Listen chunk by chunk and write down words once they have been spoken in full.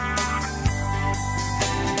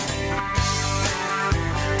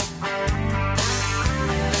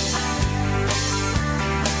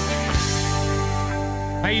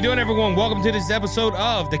you doing, everyone? Welcome to this episode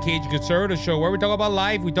of the Cajun Conservative Show, where we talk about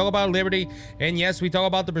life, we talk about liberty, and yes, we talk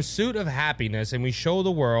about the pursuit of happiness, and we show the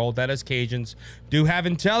world that as Cajuns do have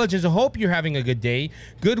intelligence. I hope you're having a good day,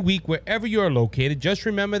 good week, wherever you are located. Just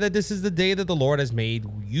remember that this is the day that the Lord has made.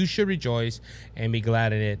 You should rejoice and be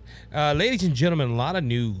glad in it. Ladies and gentlemen, a lot of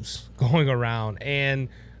news going around and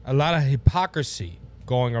a lot of hypocrisy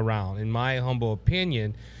going around, in my humble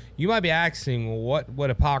opinion. You might be asking, well, what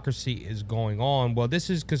hypocrisy is going on? Well,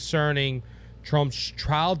 this is concerning Trump's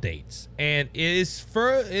trial dates, and it is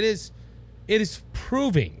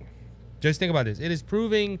proving. Just think about this. It is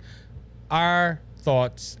proving our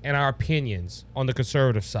thoughts and our opinions on the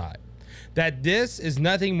conservative side that this is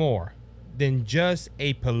nothing more than just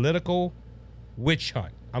a political witch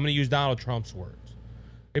hunt. I'm going to use Donald Trump's words,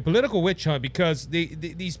 a political witch hunt, because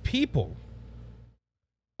these people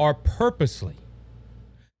are purposely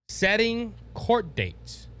setting court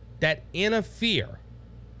dates that interfere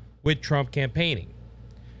with Trump campaigning.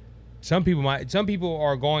 Some people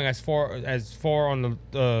are going as far on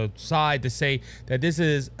the side to say that this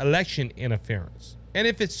is election interference. And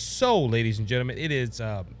if it's so, ladies and gentlemen, it is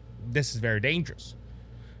this is very dangerous,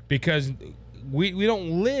 because we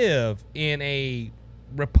don't live in a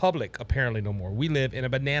republic apparently no more. We live in a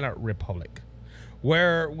banana republic,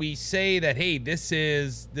 where we say that, hey, this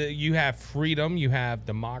is you have freedom, you have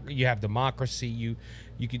democracy,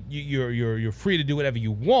 you're free to do whatever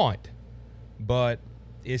you want, but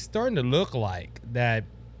it's starting to look like that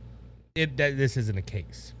this isn't the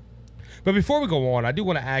case. But before we go on, I do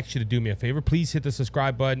want to ask you to do me a favor. Please hit the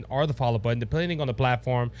subscribe button or the follow button, depending on the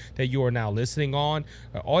platform that you are now listening on.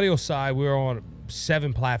 Audio side, we're on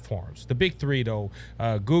 7 platforms. The big 3, though: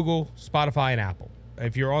 Google, Spotify, and Apple.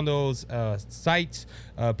 If you're on those sites,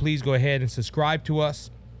 please go ahead and subscribe to us.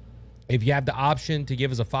 If you have the option to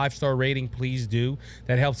give us a 5-star rating, please do.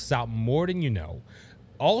 That helps us out more than you know.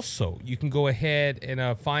 Also, you can go ahead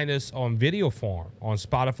and find us on video form on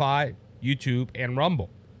Spotify, YouTube, and Rumble.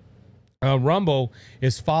 Rumble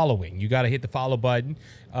is following. You got to hit the follow button.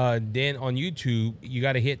 Then on YouTube, you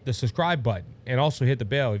got to hit the subscribe button and also hit the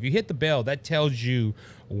bell. If you hit the bell, that tells you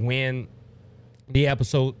when the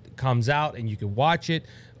episode comes out and you can watch it.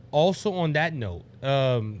 Also, on that note,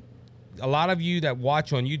 a lot of you that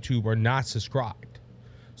watch on YouTube are not subscribed.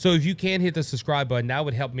 So if you can hit the subscribe button, that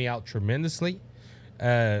would help me out tremendously.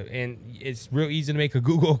 And it's real easy to make a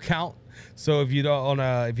Google account. So if you don't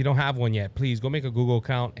have one yet, please go make a Google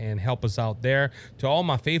account and help us out there. To all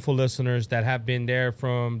my faithful listeners that have been there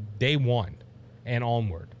from day one and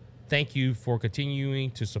onward, thank you for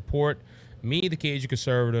continuing to support me, the Cajun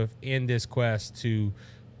Conservative, in this quest to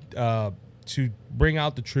bring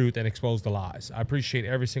out the truth and expose the lies. I appreciate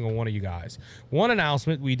every single one of you guys. One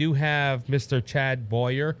announcement: we do have Mr. Chad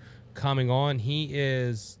Boyer coming on. He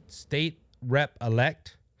is state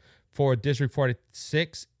rep-elect for District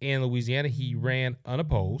 46 in Louisiana. He ran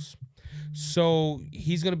unopposed. So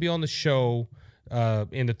he's going to be on the show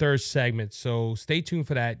in the 3rd segment. So stay tuned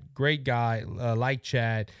for that. Great guy, like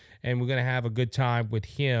Chad, and we're going to have a good time with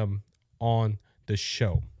him on the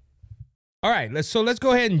show. All right, let's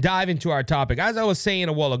go ahead and dive into our topic. As I was saying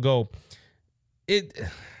a while ago,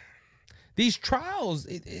 these trials,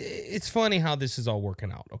 it's funny how this is all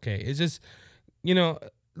working out, okay? It's just,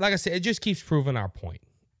 like I said, it just keeps proving our point.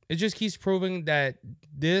 It just keeps proving that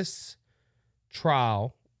this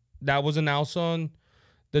trial that was announced on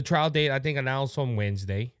the trial date, I think announced on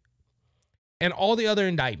Wednesday, and all the other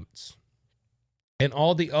indictments and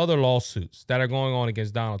all the other lawsuits that are going on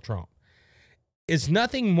against Donald Trump, it's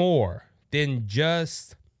nothing more than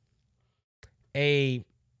just it's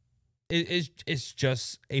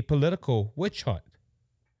just a political witch hunt.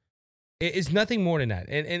 It's nothing more than that.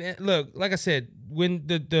 And look, like I said, when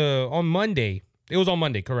on Monday, it was on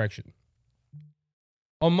Monday, correction.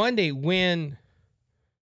 On Monday, when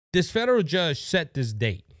this federal judge set this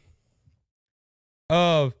date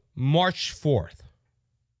of March 4th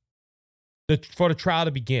for the trial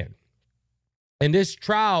to begin, and this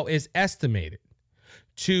trial is estimated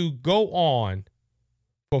to go on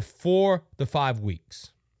for 4 to 5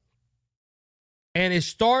 weeks. And it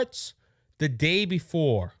starts the day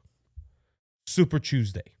before Super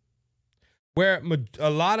Tuesday, where a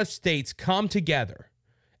lot of states come together.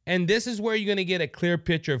 And this is where you're going to get a clear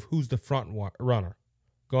picture of who's the front runner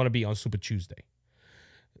going to be on Super Tuesday.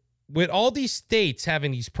 With all these states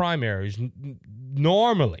having these primaries,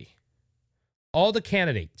 normally all the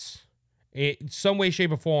candidates in some way,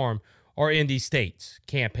 shape, or form are in these states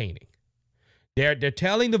campaigning. They're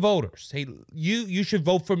telling the voters, hey, you should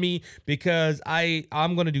vote for me because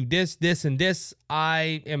I'm going to do this, this, and this.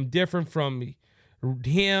 I am different from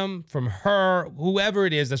him, from her, whoever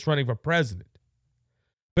it is that's running for president.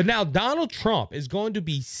 But now Donald Trump is going to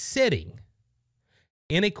be sitting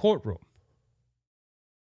in a courtroom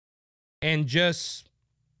and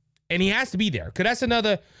he has to be there, because that's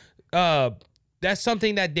another that's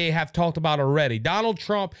something that they have talked about already. Donald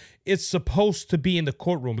Trump is supposed to be in the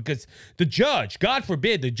courtroom because the judge, God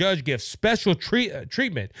forbid, the judge gives special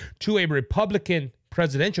treatment to a Republican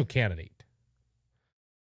presidential candidate.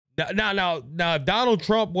 Now, if Donald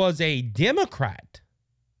Trump was a Democrat,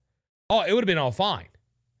 it would have been all fine.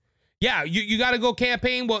 Yeah, you got to go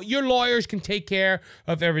campaign. Well, your lawyers can take care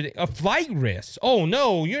of everything. A flight risk. Oh,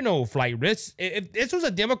 no, you're no flight risk. If this was a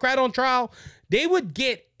Democrat on trial, they would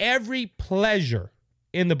get every pleasure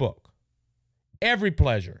in the book. Every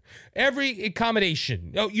pleasure. Every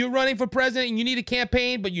accommodation. Oh, you're running for president and you need a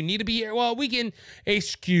campaign, but you need to be here. Well, we can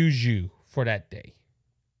excuse you for that day.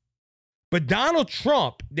 But Donald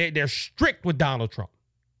Trump, they're strict with Donald Trump.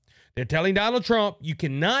 They're telling Donald Trump, you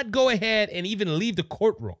cannot go ahead and even leave the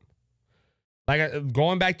courtroom. Like,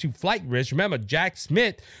 going back to flight risk, remember, Jack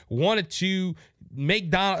Smith wanted to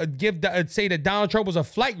say that Donald Trump was a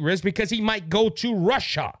flight risk because he might go to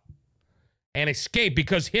Russia and escape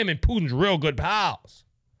because him and Putin's real good pals.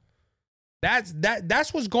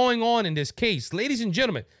 That's what's going on in this case. Ladies and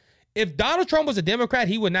gentlemen, if Donald Trump was a Democrat,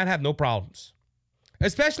 he would not have no problems.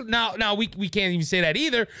 Especially now we can't even say that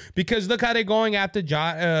either, because look how they're going after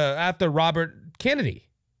Robert Kennedy.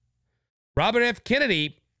 Robert F.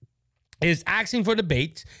 Kennedy is asking for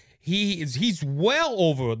debates. He's well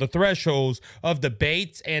over the thresholds of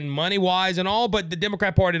debates and money-wise and all, but the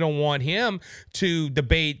Democrat Party don't want him to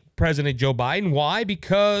debate President Joe Biden. Why?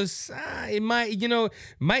 Because it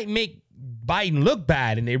might make Biden look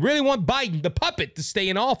bad, and they really want Biden, the puppet, to stay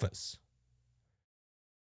in office.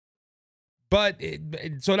 But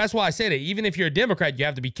so that's why I say that even if you're a Democrat, you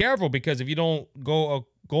have to be careful, because if you don't go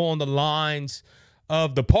on the lines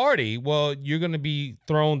of the party, well, you're going to be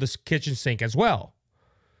thrown this kitchen sink as well.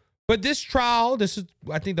 But this trial, this is,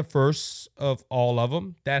 I think, the first of all of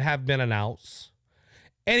them that have been announced.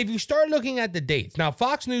 And if you start looking at the dates, now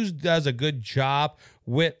Fox News does a good job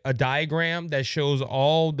with a diagram that shows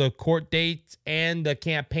all the court dates and the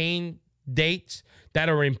campaign dates that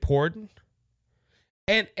are important.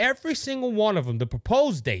 And every single one of them, the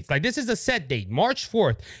proposed dates, like this is a set date. March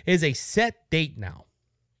 4th is a set date now.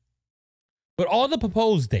 But all the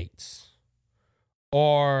proposed dates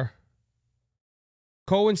are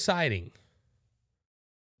coinciding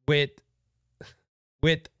with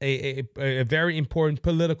a very important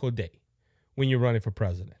political day when you're running for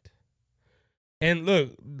president. And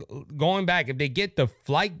look, going back, if they get the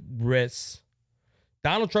flight risks,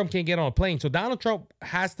 Donald Trump can't get on a plane. So Donald Trump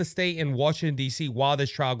has to stay in Washington, D.C. while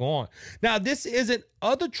this trial goes on. Now, this isn't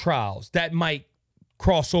other trials that might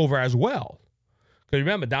cross over as well. Because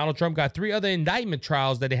remember, Donald Trump got 3 other indictment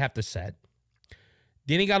trials that they have to set.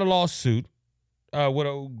 Then he got a lawsuit with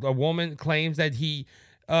a woman claims that he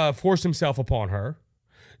forced himself upon her.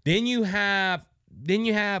 Then you have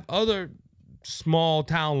other small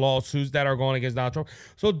town lawsuits that are going against Donald Trump.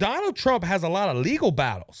 So Donald Trump has a lot of legal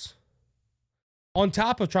battles on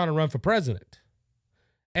top of trying to run for president.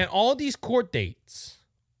 And all these court dates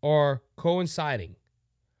are coinciding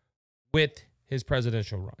with his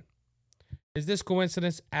presidential run. Is this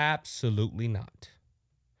coincidence? Absolutely not.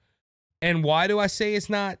 And why do I say it's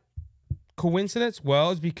not coincidence?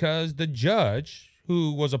 Well, it's because the judge,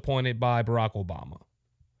 who was appointed by Barack Obama,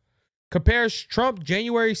 compares Trump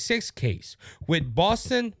January 6th case with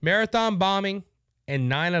Boston Marathon bombing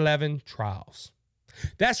and 9/11 trials.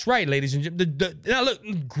 That's right, ladies and gentlemen. Now,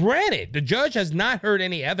 look, granted, the judge has not heard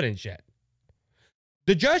any evidence yet.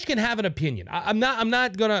 The judge can have an opinion. I'm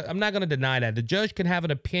not gonna deny that. The judge can have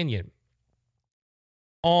an opinion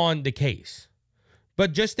on the case.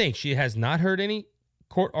 But just think, she has not heard any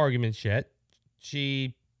court arguments yet.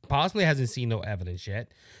 She possibly hasn't seen no evidence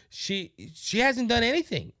yet. She hasn't done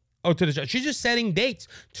anything to the judge. She's just setting dates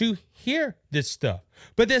to hear this stuff.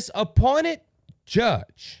 But this appointed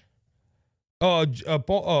judge,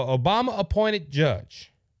 Obama appointed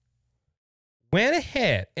judge, went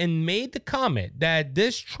ahead and made the comment that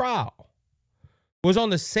this trial was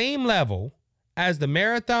on the same level as the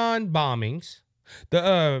marathon bombings,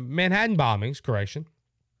 the Manhattan bombings, correction,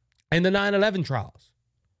 and the 9/11 trials.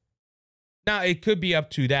 Now, it could be up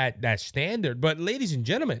to that standard, but ladies and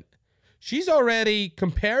gentlemen, she's already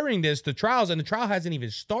comparing this to trials, and the trial hasn't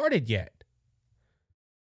even started yet.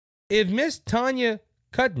 If Miss Tanya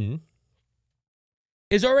Cutton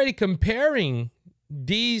is already comparing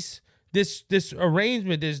this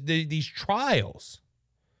arrangement, these trials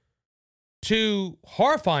to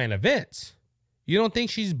horrifying events, you don't think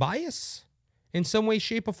she's biased in some way,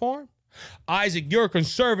 shape, or form? Isaac, you're a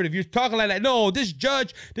conservative. You're talking like that. No, this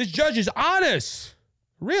judge is honest.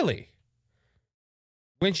 Really?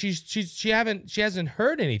 When she hasn't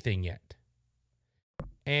heard anything yet.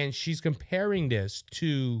 And she's comparing this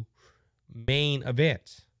to main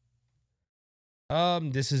events.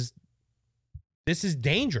 This is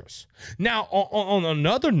dangerous. Now, on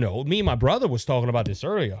another note, me and my brother was talking about this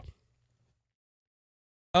earlier.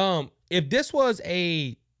 If this was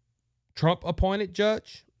a Trump-appointed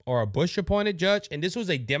judge or a Bush-appointed judge, and this was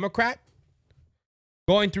a Democrat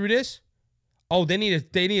going through this, they need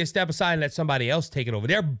to step aside and let somebody else take it over.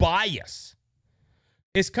 They're biased.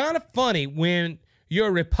 It's kind of funny when you're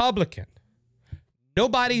a Republican.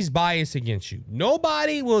 Nobody's biased against you.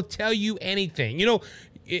 Nobody will tell you anything.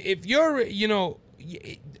 If you're, the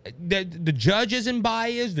judge isn't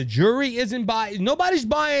biased, the jury isn't biased. Nobody's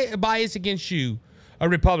biased against you, a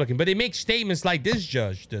Republican. But they make statements like this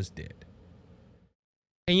judge just did.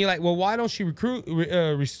 And you're like, well, why don't she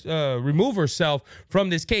remove herself from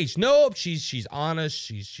this case? Nope, she's honest.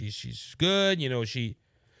 She's good.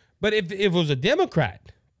 But if it was a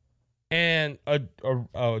Democrat and a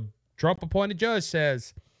Trump-appointed judge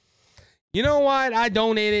says, you know what? I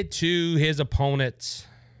donated to his opponent's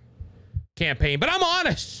campaign, but I'm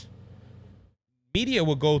honest. Media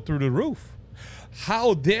will go through the roof.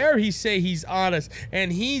 How dare he say he's honest,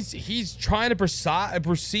 and he's trying to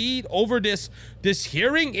proceed over this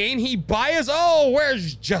hearing, and he biased? Oh,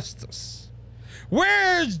 where's justice?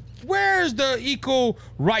 Where's the equal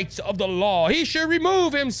rights of the law? He should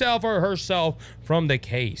remove himself or herself from the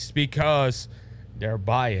case because they're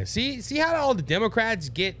biased. See how all the Democrats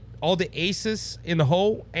get all the aces in the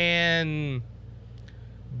hole, and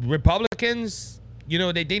Republicans,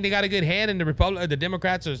 they think they got a good hand, and the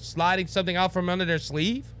Democrats are sliding something out from under their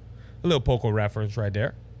sleeve. A little Poco reference right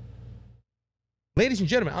there. Ladies and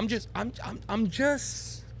gentlemen, I'm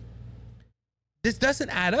just this doesn't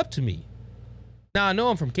add up to me. Now, I know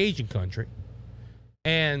I'm from Cajun country,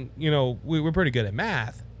 and we're pretty good at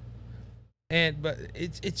math, but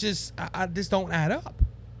it's just I just don't add up.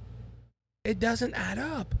 It doesn't add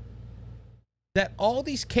up that all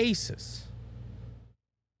these cases.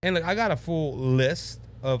 And look, I got a full list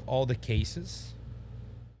of all the cases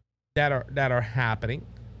that are happening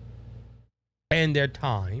and their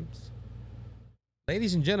times.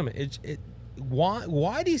 Ladies and gentlemen,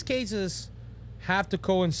 why these cases have to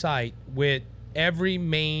coincide with every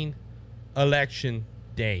main election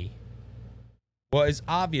day? Well, it's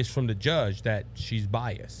obvious from the judge that she's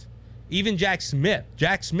biased. Even Jack Smith,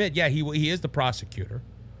 yeah, he is the prosecutor,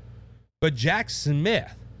 but Jack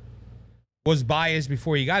Smith was biased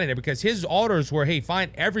before he got in there because his orders were, hey,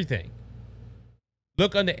 find everything.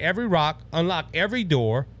 Look under every rock, unlock every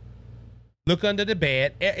door, look under the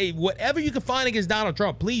bed. Whatever you can find against Donald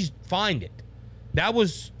Trump, please find it. That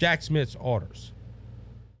was Jack Smith's orders.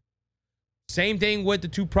 Same thing with the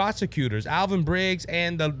two prosecutors, Alvin Briggs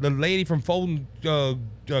and the lady from Fulton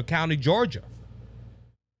County, Georgia.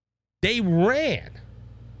 They ran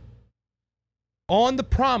on the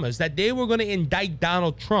promise that they were going to indict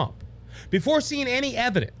Donald Trump. Before seeing any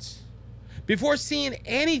evidence, before seeing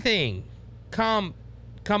anything come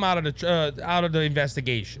out of the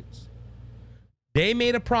investigations, they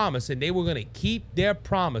made a promise, and they were going to keep their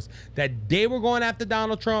promise that they were going after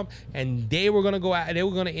Donald Trump, and they were going to go out and they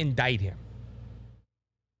were going to indict him.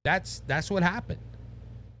 That's what happened.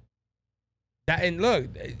 And look,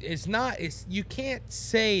 you can't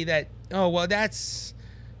say that. Oh well, that's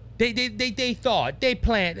they thought they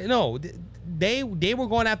planned. No. They were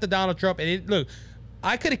going after Donald Trump, and look,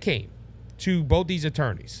 I could have came to both these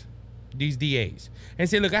attorneys, these DAs, and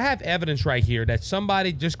said, look, I have evidence right here that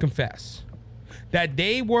somebody just confessed that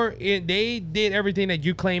they did everything that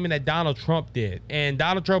you claiming that Donald Trump did, and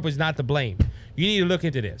Donald Trump is not to blame. You need to look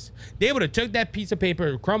into this. They would have took that piece of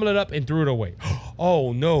paper, crumbled it up, and threw it away.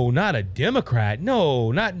 Oh no, not a Democrat.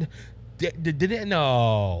 No, not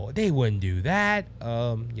no, they wouldn't do that.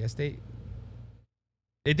 Yes,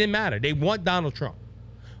 it didn't matter. They want Donald Trump.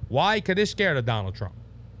 Why? Because they're scared of Donald Trump.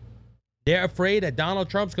 They're afraid that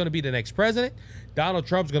Donald Trump's going to be the next president. Donald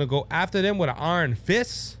Trump's going to go after them with an iron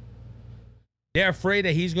fist. They're afraid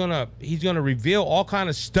that he's gonna reveal all kind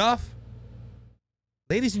of stuff.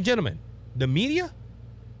 Ladies and gentlemen, the media,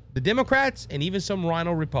 the Democrats, and even some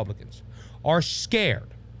rhino Republicans are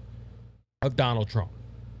scared of Donald Trump.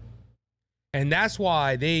 And that's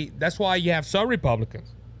why you have some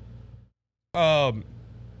Republicans are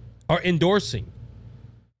endorsing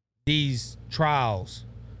these trials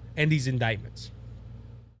and these indictments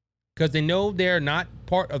because they know they're not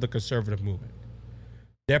part of the conservative movement.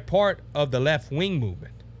 They're part of the left-wing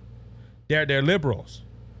movement. They're liberals,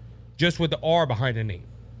 just with the R behind the name.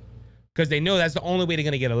 because they know that's the only way they're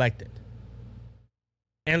going to get elected.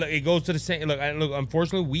 And look, it goes to the same. Look,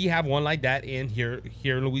 unfortunately, we have one like that here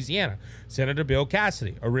in Louisiana. Senator Bill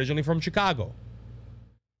Cassidy, originally from Chicago,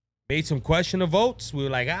 made some questionable votes. We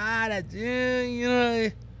were like,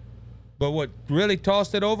 But what really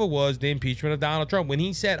tossed it over was the impeachment of Donald Trump when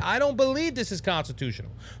he said, "I don't believe this is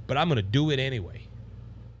constitutional, but I'm going to do it anyway."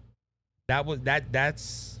 That hurt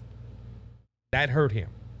him.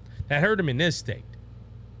 That hurt him in this state.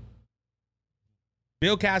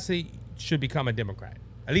 Bill Cassidy should become a Democrat.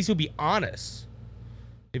 At least he'll be honest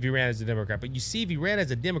if he ran as a Democrat. But you see, if he ran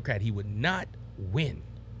as a Democrat, he would not win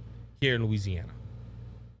here in Louisiana.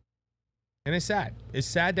 And it's sad. It's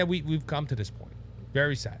sad that we've come to this point.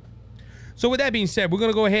 Very sad. So with that being said, we're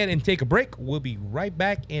going to go ahead and take a break. We'll be right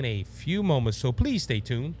back in a few moments. So please stay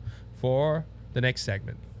tuned for the next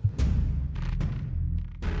segment.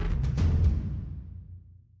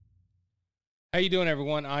 How you doing,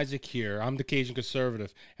 everyone? Isaac here. I'm the Cajun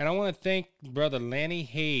Conservative, and I want to thank Brother Lanny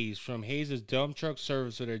Hayes from Hayes' Dump Truck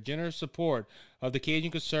Service for their generous support of the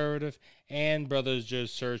Cajun Conservative and Brothers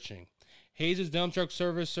Just Searching. Hayes' Dump Truck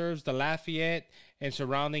Service serves the Lafayette and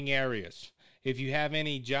surrounding areas. If you have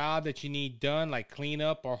any job that you need done, like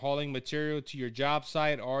cleanup or hauling material to your job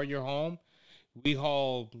site or your home, we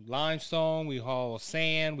haul limestone, we haul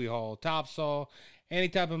sand, we haul topsoil, any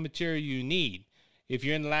type of material you need. If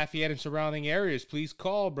you're in the Lafayette and surrounding areas, please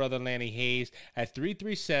call Brother Lanny Hayes at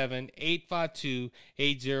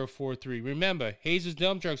 337-852-8043. Remember, Hayes'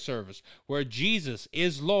 Dump Truck Service, where Jesus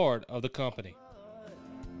is Lord of the company.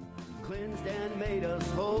 Cleansed and made us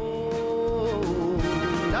whole.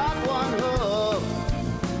 Not one hub,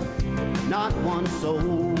 not one soul.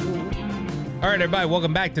 All right, everybody,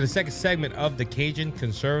 welcome back to the second segment of the Cajun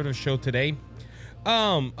Conservative Show today.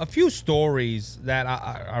 A few stories that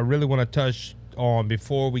I really want to touch on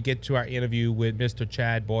before we get to our interview with Mr.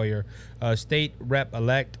 Chad Boyer, state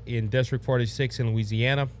rep-elect in District 46 in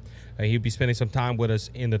Louisiana. He'll be spending some time with us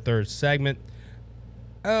in the third segment.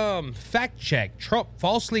 Fact check. Trump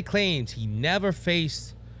falsely claims he never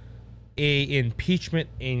faced a impeachment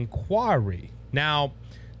inquiry. Now,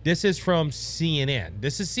 this is from CNN.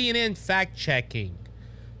 This is CNN fact-checking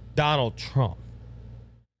Donald Trump.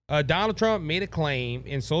 Donald Trump made a claim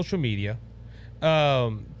in social media,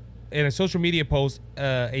 in a social media post,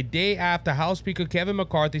 a day after House Speaker Kevin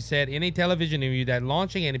McCarthy said in a television interview that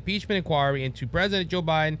launching an impeachment inquiry into President Joe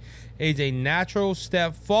Biden is a natural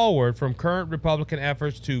step forward from current Republican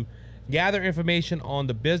efforts to gather information on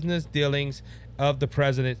the business dealings of the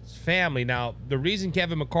president's family. Now, the reason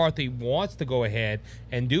Kevin McCarthy wants to go ahead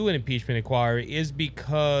and do an impeachment inquiry is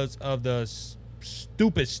because of the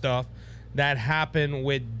stupid stuff that happened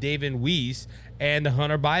with David Weiss and the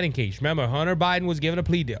Hunter Biden case. Remember, Hunter Biden was given a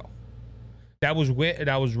plea deal. That was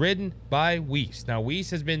written by Weiss. Now, Weiss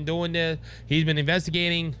has been doing this. He's been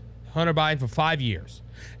investigating Hunter Biden for 5 years.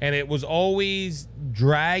 And it was always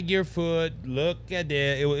drag your foot, look at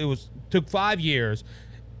this. It took 5 years.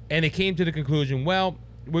 And it came to the conclusion, well,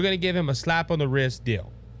 we're going to give him a slap on the wrist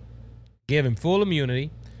deal. Give him full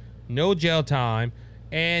immunity, no jail time,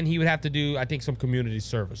 and he would have to do, I think, some community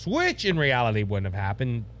service, which in reality wouldn't have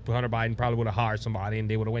happened. Hunter Biden probably would have hired somebody and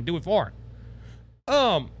they would have went do it for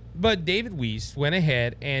him. But David Weiss went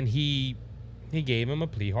ahead and he gave him a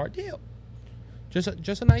plea hard deal. Just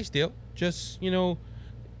a nice deal. Just, hey,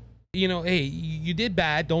 you did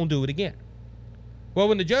bad, don't do it again. Well,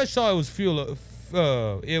 when the judge saw it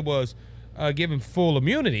was given full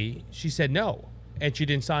immunity, she said no, and she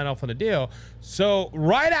didn't sign off on the deal. So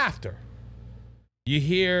right after, you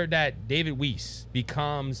hear that David Weiss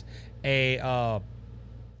becomes a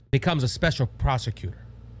special prosecutor,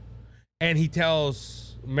 and he tells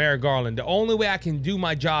Merrick Garland, the only way I can do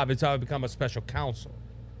my job is to become a special counsel.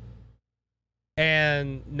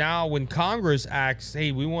 And now when Congress asks,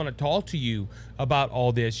 hey, we want to talk to you about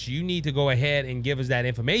all this, you need to go ahead and give us that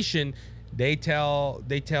information. They tell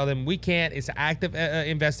them we can't. It's an active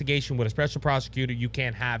investigation with a special prosecutor. You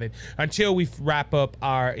can't have it until we wrap up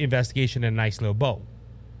our investigation in a nice little bow.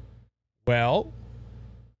 Well,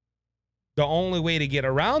 the only way to get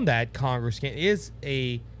around that, Congress can, is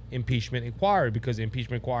a impeachment inquiry, because the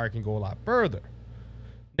impeachment inquiry can go a lot further.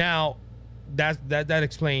 Now, that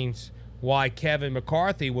explains why Kevin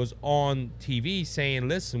McCarthy was on TV saying,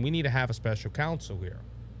 listen, we need to have a special counsel here.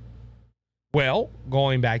 Well,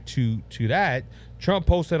 going back to that, Trump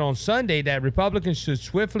posted on Sunday that Republicans should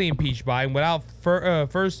swiftly impeach Biden without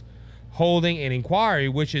first holding an inquiry,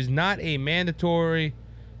 which is not a mandatory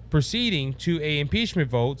proceeding to a impeachment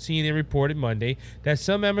vote. CNN reported Monday that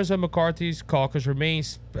some members of McCarthy's caucus remain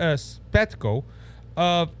skeptical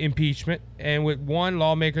of impeachment, and with one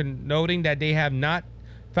lawmaker noting that they have not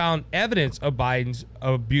found evidence of Biden's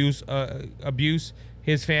abuse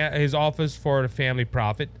his office for the family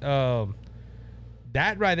profit.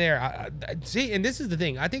 That right there, see, and this is the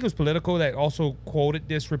thing. I think it was Politico that also quoted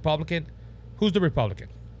this Republican. Who's the Republican?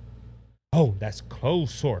 Oh, that's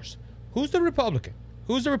closed source. Who's the Republican?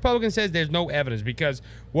 Who's the Republican says there's no evidence? Because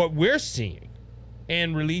what we're seeing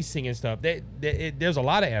and releasing and stuff, there's a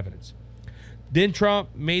lot of evidence. Then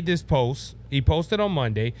Trump made this post. He posted on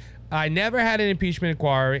Monday. I never had an impeachment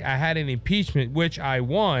inquiry. I had an impeachment, which I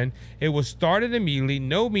won. It was started immediately.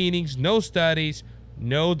 No meetings, no studies,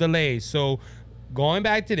 no delays. So going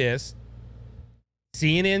back to this,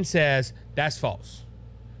 CNN says that's false.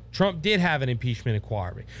 Trump did have an impeachment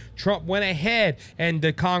inquiry. Trump went ahead and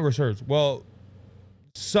the Congress heard. Well,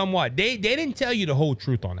 somewhat. They didn't tell you the whole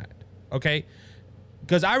truth on that, okay?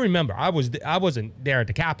 Because I remember I wasn't there at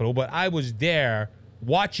the Capitol, but I was there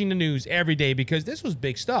watching the news every day because this was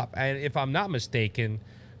big stuff. And if I'm not mistaken,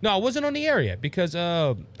 no, I wasn't on the air yet because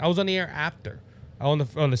I was on the air after on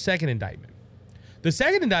the second indictment. The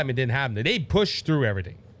second indictment didn't happen. They pushed through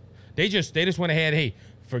everything. They just went ahead. Hey,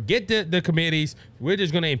 forget the committees. We're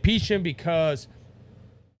just going to impeach him because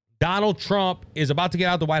Donald Trump is about to get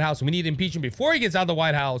out of the White House, and we need to impeach him before he gets out of the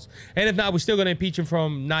White House. And if not, we're still going to impeach him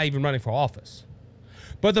from not even running for office.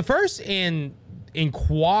 But the first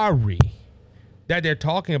inquiry that they're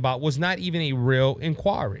talking about was not even a real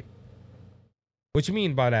inquiry. What you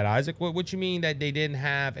mean by that, Isaac? What you mean that they didn't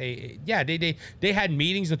have they had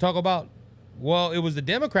meetings to talk about? Well, it was the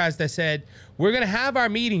Democrats that said, we're going to have our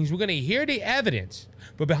meetings. We're going to hear the evidence,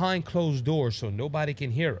 but behind closed doors so nobody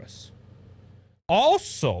can hear us.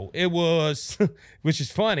 Also, it was, which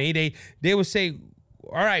is funny, they would say,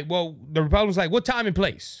 all right, well, the Republicans like, what time and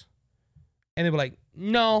place? And they were like,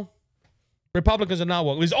 no, Republicans are not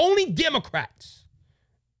welcome. There's only Democrats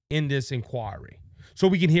in this inquiry so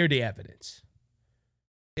we can hear the evidence.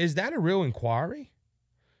 Is that a real inquiry?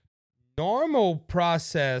 Normal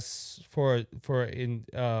process for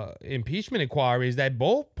impeachment inquiry is that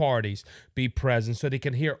both parties be present so they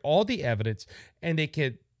can hear all the evidence and they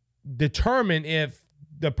can determine if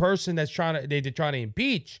the person they're trying to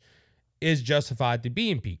impeach is justified to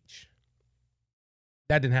be impeached.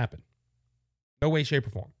 That didn't happen. No way, shape, or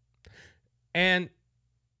form. And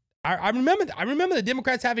I remember the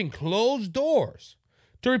Democrats having closed doors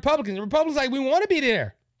to Republicans. The Republicans like, we want to be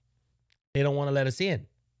there. They don't want to let us in.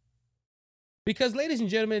 Because, ladies and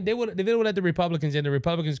gentlemen, they would let the Republicans in. The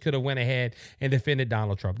Republicans could have went ahead and defended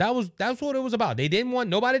Donald Trump. That's what it was about. They didn't want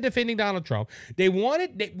nobody defending Donald Trump.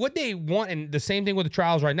 What they want, and the same thing with the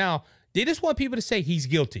trials right now. They just want people to say he's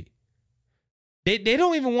guilty. They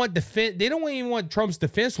don't even want They don't even want Trump's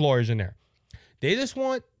defense lawyers in there. They just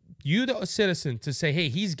want you, the citizen, to say, hey,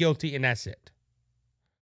 he's guilty, and that's it.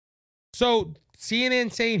 So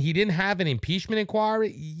CNN saying he didn't have an impeachment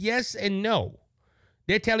inquiry, yes and no.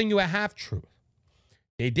 They're telling you a half-truth.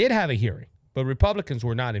 They did have a hearing, but Republicans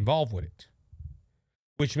were not involved with it,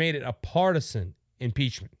 which made it a partisan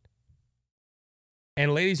impeachment.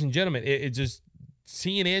 And ladies and gentlemen, it's just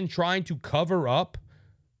CNN trying to cover up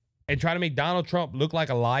and try to make Donald Trump look like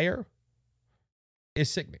a liar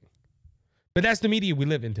is sickening. But that's the media we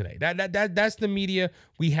live in today. That's the media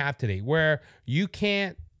we have today, where you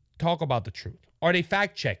can't talk about the truth or they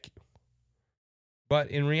fact check you.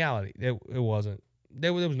 But in reality, it wasn't.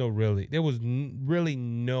 There was really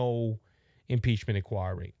no impeachment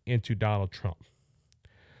inquiry into Donald Trump.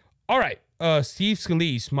 All right, Steve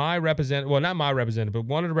Scalise, not my representative, but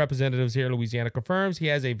one of the representatives here in Louisiana, confirms he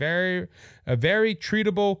has a very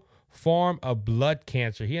treatable form of blood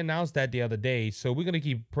cancer. He announced that the other day, so we're gonna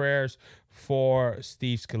keep prayers for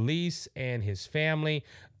Steve Scalise and his family.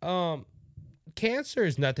 Cancer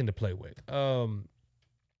is nothing to play with. I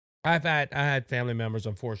had family members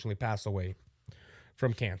unfortunately pass away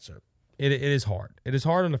from cancer. It is hard. It is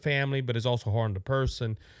hard on the family, but it's also hard on the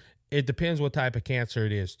person. It depends what type of cancer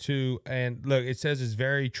it is too. And look, it says it's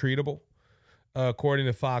very treatable, according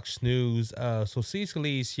to Fox News. So Steve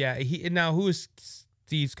Scalise, who is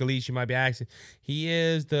Steve Scalise? You might be asking. He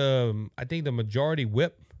is the majority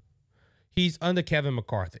whip. He's under Kevin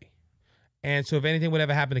McCarthy, and so if anything would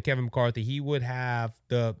ever happen to Kevin McCarthy, he would have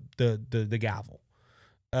the gavel,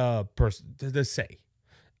 person to say.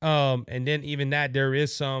 And then even that, there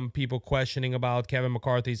is some people questioning about Kevin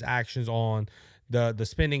McCarthy's actions on the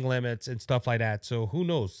spending limits and stuff like that. So who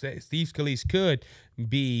knows? Steve Scalise could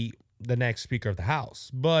be the next Speaker of the House,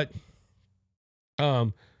 but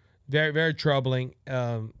very, very troubling.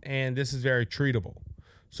 And this is very treatable.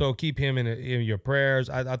 So keep him in your prayers.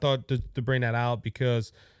 I thought to bring that out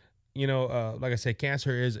because, like I said,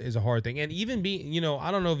 cancer is a hard thing. And even being, I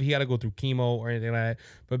don't know if he got to go through chemo or anything like that,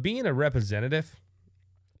 but being a representative,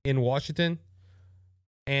 in Washington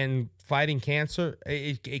and fighting cancer,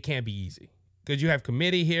 it can't be easy because you have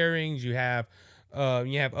committee hearings, you have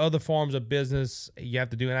other forms of business you have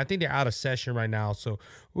to do, and I think they're out of session right now. So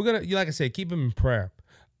we're gonna, like I said, keep them in prayer.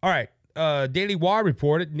 All right. Daily Wire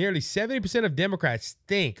reported nearly 70% of Democrats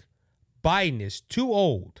think Biden is too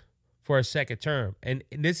old for a second term, and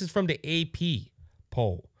this is from the AP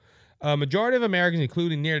poll. A majority of Americans,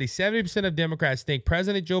 including nearly 70% of Democrats, think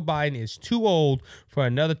President Joe Biden is too old for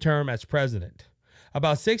another term as president.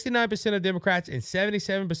 About 69% of Democrats and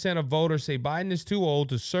 77% of voters say Biden is too old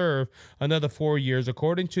to serve another 4 years,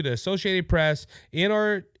 according to the Associated Press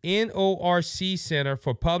NORC Center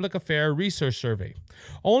for Public Affairs Research Survey.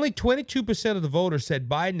 Only 22% of the voters said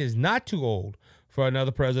Biden is not too old for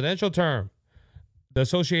another presidential term. The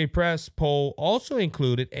Associated Press poll also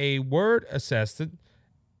included a word assessment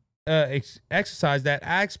exercise that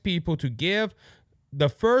asks people to give the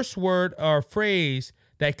first word or phrase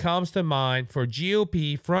that comes to mind for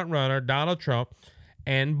GOP frontrunner Donald Trump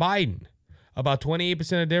and Biden. About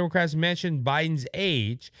 28% of Democrats mentioned Biden's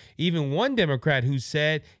age. Even one Democrat who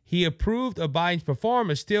said he approved of Biden's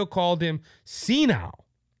performance still called him senile.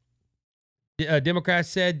 Democrats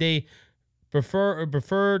said they prefer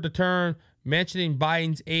the term mentioning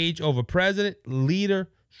Biden's age over president,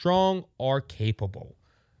 leader, strong, or capable.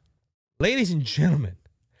 Ladies and gentlemen,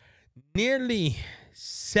 nearly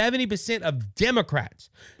 70% of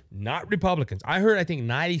Democrats, not Republicans. I heard, I think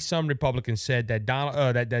 90-some Republicans said that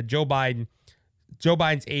that Joe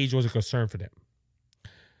Biden's age was a concern for them.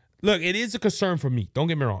 Look, it is a concern for me. Don't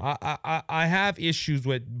get me wrong. I have issues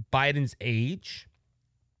with Biden's age.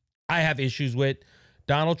 I have issues with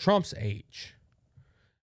Donald Trump's age.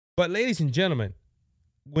 But ladies and gentlemen,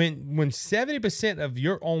 when 70% of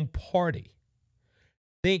your own party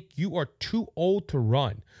think you are too old to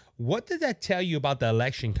run, what does that tell you about the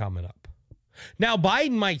election coming up? Now,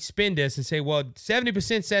 Biden might spin this and say, well,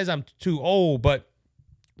 70% says I'm too old, but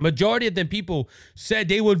majority of them people said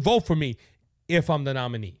they would vote for me if I'm the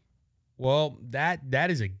nominee. Well,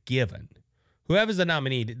 that is a given. Whoever's the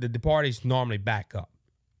nominee, the parties normally back up.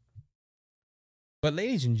 But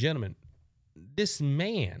ladies and gentlemen, this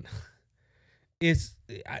man is,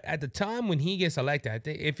 at the time when he gets elected, I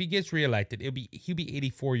think if he gets reelected, he'll be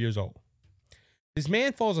 84 years old. This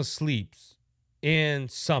man falls asleep in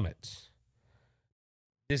summits.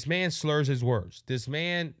 This man slurs his words. This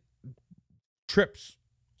man trips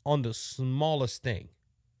on the smallest thing.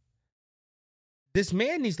 This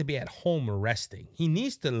man needs to be at home resting. He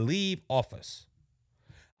needs to leave office.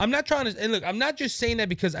 I'm not trying to, and look, I'm not just saying that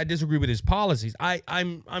because I disagree with his policies.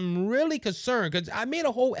 I'm really concerned because I made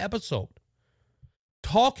a whole episode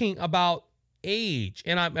talking about age,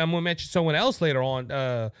 and I'm going to mention someone else later on,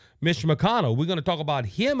 Mitch McConnell. We're going to talk about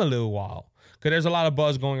him a little while because there's a lot of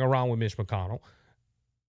buzz going around with Mitch McConnell.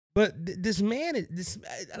 But this man,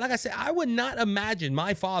 like I said, I would not imagine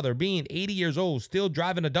my father being 80 years old still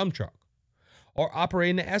driving a dump truck or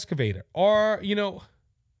operating an excavator, or, you know,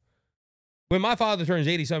 when my father turns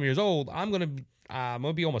 80-some years old, I'm going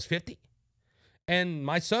to be almost 50. And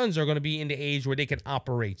my sons are going to be in the age where they can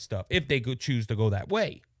operate stuff if they could choose to go that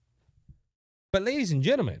way. But ladies and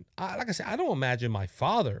gentlemen, like I said, I don't imagine my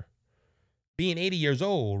father being 80 years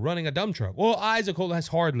old running a dump truck. Well, Isaac Cole has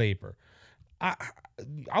hard labor. I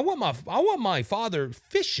want my father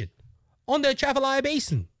fishing on the Atchafalaya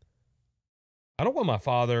Basin. I don't want my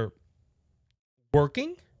father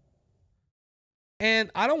working.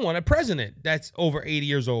 And I don't want a president that's over 80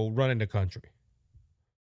 years old running the country.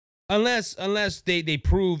 Unless they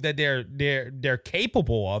prove that they're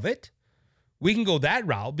capable of it. We can go that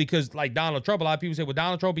route because, like Donald Trump, a lot of people say, well,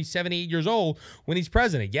 Donald Trump, he's 78 years old when he's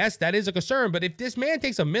president. Yes, that is a concern. But if this man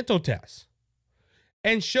takes a mental test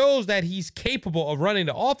and shows that he's capable of running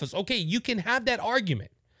the office, okay, you can have that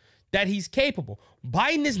argument that he's capable.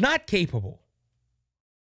 Biden is not capable.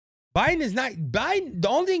 The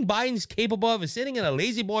only thing Biden's capable of is sitting in a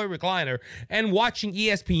lazy boy recliner and watching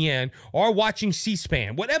ESPN or watching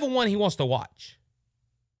C-SPAN, whatever one he wants to watch.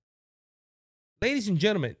 Ladies and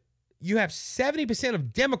gentlemen, you have 70%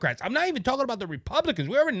 of Democrats. I'm not even talking about the Republicans.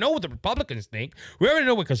 We already know what the Republicans think. We already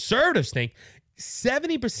know what conservatives think.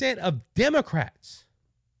 70% of Democrats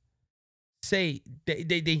say they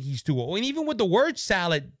think he's too old. And even with the word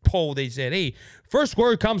salad poll, they said, hey, first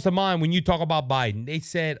word comes to mind when you talk about Biden. They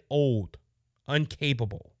said old,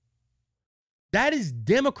 incapable. That is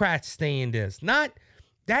Democrats saying this. That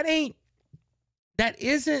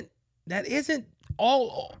isn't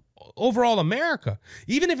all overall America.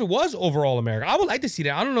 Even if it was overall America, I would like to see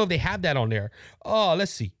that. I don't know if they have that on there. Oh,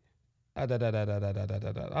 let's see. I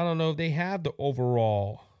don't know if they have the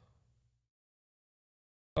overall.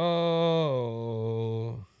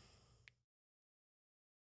 Oh,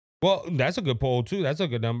 Well, that's a good poll, too. That's a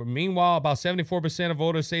good number. Meanwhile, about 74% of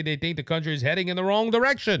voters say they think the country is heading in the wrong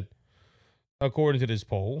direction, according to this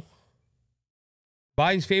poll.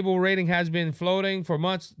 Biden's favorable rating has been floating for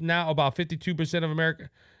months now. About 52% of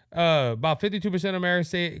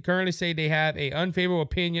Americans currently say they have an unfavorable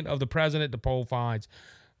opinion of the president, the poll finds.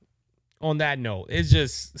 On that note, it's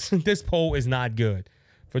just, this poll is not good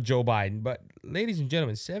for Joe Biden. But, ladies and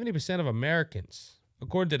gentlemen, 70% of Americans,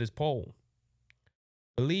 according to this poll,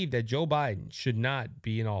 believe that Joe Biden should not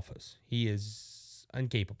be in office. He is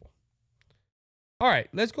incapable. All right,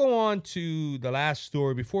 let's go on to the last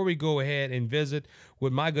story before we go ahead and visit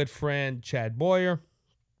with my good friend Chad Boyer.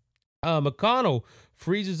 McConnell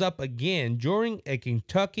freezes up again during a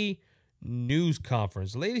Kentucky news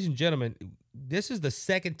conference. Ladies and gentlemen, this is the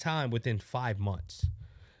second time within 5 months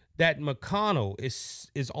that McConnell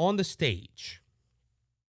is on the stage.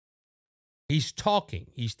 He's talking.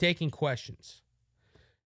 He's taking questions.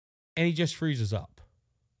 And he just freezes up.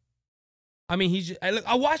 I mean,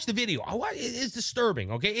 I watched the video. It's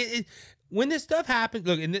disturbing, okay? When this stuff happens,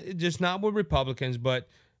 look, and just not with Republicans, but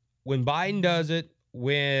when Biden does it,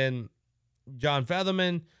 when John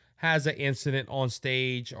Featherman has an incident on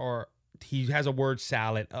stage or he has a word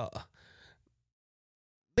salad,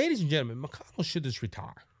 ladies and gentlemen, McConnell should just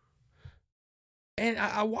retire. And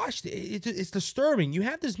I watched it. It's disturbing. You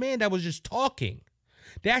have this man that was just talking.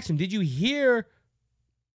 They asked him, did you hear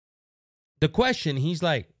the question? He's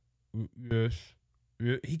like, yes.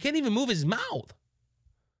 He can't even move his mouth.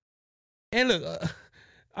 And look,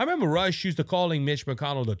 I remember Rush used to calling Mitch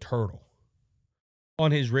McConnell the turtle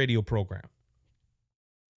on his radio program.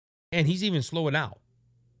 And he's even slowing out.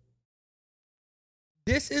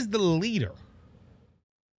 This is the leader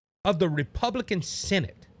of the Republican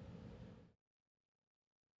Senate.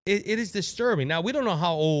 It is disturbing. Now, we don't know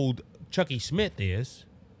how old Chucky Smith is.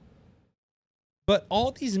 But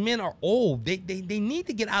all these men are old. They need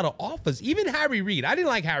to get out of office. Even Harry Reid. I didn't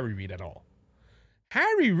like Harry Reid at all.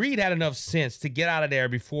 Harry Reid had enough sense to get out of there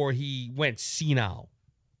before he went senile.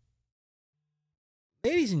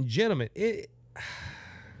 Ladies and gentlemen,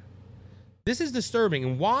 this is disturbing.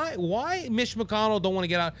 And why Mitch McConnell don't want to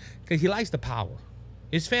get out? Because he likes the power.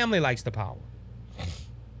 His family likes the power.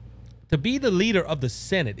 To be the leader of the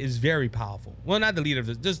Senate is very powerful. Well, not the leader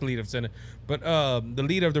of just the leader of the Senate, but the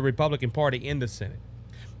leader of the Republican Party in the Senate.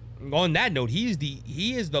 On that note, he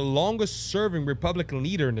is the longest serving Republican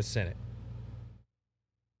leader in the Senate.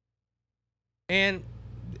 And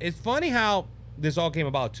it's funny how this all came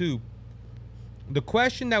about too. The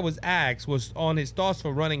question that was asked was on his thoughts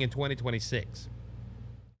for running in 2026.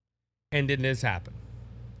 And then this happened.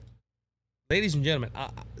 Ladies and gentlemen,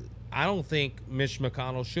 I don't think Mitch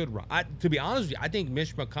McConnell should run. To be honest with you, I think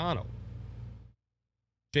Mitch McConnell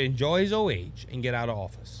should enjoy his old age and get out of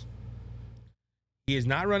office. He is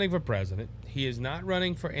not running for president. He is not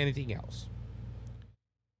running for anything else.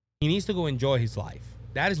 He needs to go enjoy his life.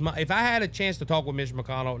 That is if I had a chance to talk with Mitch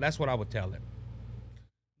McConnell, that's what I would tell him.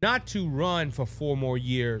 Not to run for 4 more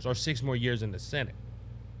years or 6 more years in the Senate.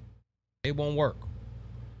 It won't work.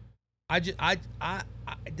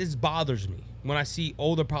 This bothers me when I see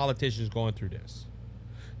older politicians going through this.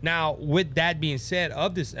 Now, with that being said,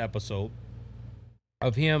 of this episode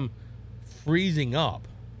of him freezing up,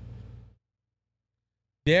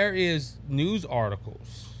 there is news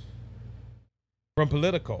articles from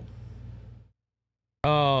Politico.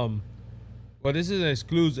 Well, this is an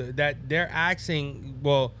exclusive that they're asking.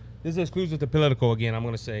 Well, this is exclusive to Politico again. I'm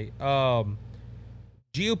going to say,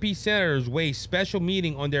 GOP senators weigh special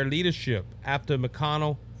meeting on their leadership after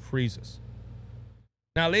McConnell freezes.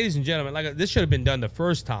 Now, ladies and gentlemen, this should have been done the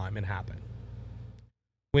first time it happened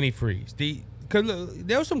when he freezed. Because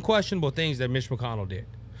there were some questionable things that Mitch McConnell did.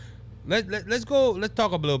 Let's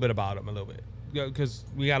talk a little bit about him a little bit because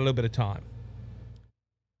we got a little bit of time.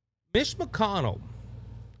 Mitch McConnell,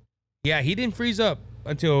 yeah, he didn't freeze up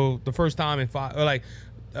until the first time in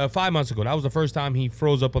 5 months ago. That was the first time he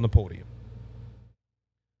froze up on the podium.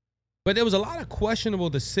 But there was a lot of questionable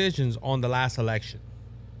decisions on the last election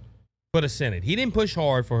for the Senate. He didn't push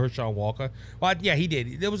hard for Herschel Walker. Well, yeah, he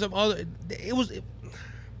did. There was some other.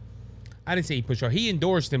 I didn't say he pushed hard. He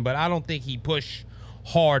endorsed him, but I don't think he pushed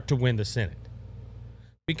hard to win the Senate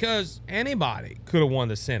because anybody could have won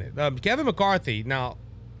the Senate. Kevin McCarthy now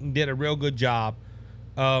did a real good job.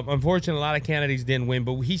 Unfortunately, a lot of candidates didn't win,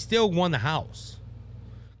 but he still won the House.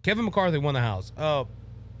 Kevin McCarthy won the House.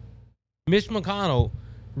 Mitch McConnell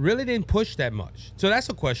really didn't push that much. So that's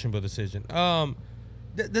a questionable decision.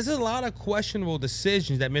 There's a lot of questionable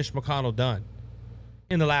decisions that Mitch McConnell done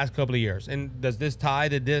in the last couple of years. And does this tie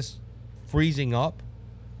to this freezing up?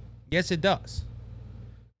 Yes, it does.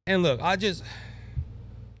 And look,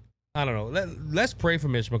 I don't know. Let's pray for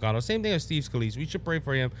Mitch McConnell. Same thing as Steve Scalise. We should pray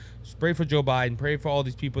for him. Pray for Joe Biden. Pray for all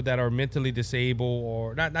these people that are mentally disabled,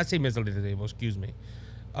 or not say mentally disabled. Excuse me,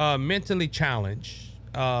 mentally challenged,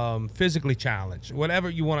 physically challenged. Whatever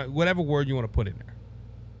you want to, whatever word you want to put in there.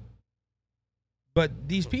 But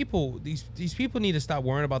these people need to stop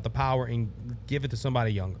worrying about the power and give it to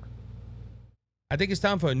somebody younger. I think it's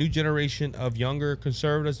time for a new generation of younger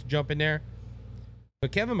conservatives to jump in there.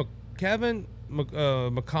 But Mitch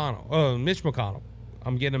McConnell,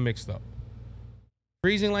 I'm getting them mixed up.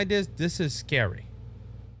 Freezing like this is scary.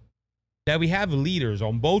 That we have leaders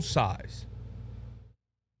on both sides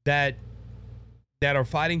that are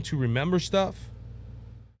fighting to remember stuff,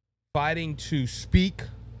 fighting to speak.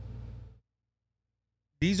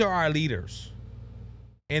 These are our leaders.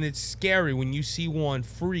 And it's scary when you see one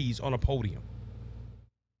freeze on a podium.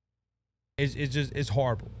 It's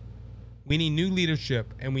horrible. We need new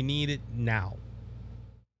leadership, and we need it now.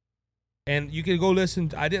 And you can go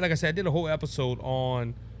listen. I did a whole episode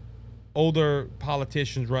on older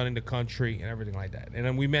politicians running the country and everything like that. And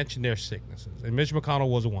then we mentioned their sicknesses, and Mitch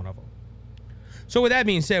McConnell was one of them. So with that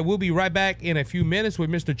being said, we'll be right back in a few minutes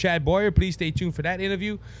with Mr. Chad Boyer. Please stay tuned for that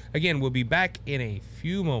interview. Again, we'll be back in a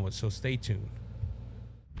few moments, so stay tuned.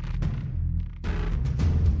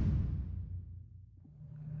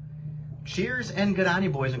 Cheers and good on you,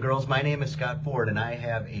 boys and girls. My name is Scott Ford, and I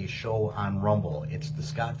have a show on Rumble. It's the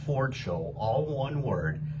Scott Ford Show, all one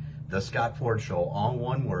word. The Scott Ford Show, all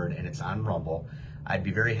one word, and it's on Rumble. I'd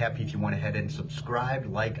be very happy if you went ahead and subscribed.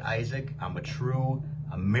 Like Isaac, I'm a true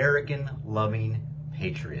American-loving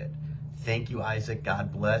patriot. Thank you, Isaac.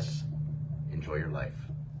 God bless. Enjoy your life.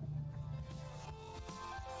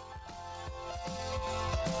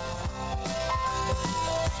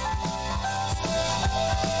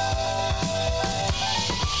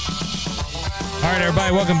 All right,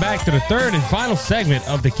 everybody, welcome back to the third and final segment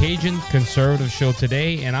of the Cajun Conservative Show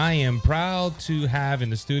today. And I am proud to have in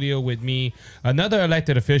the studio with me another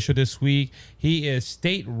elected official this week. He is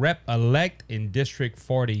State Rep-elect in District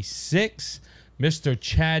 46, Mr.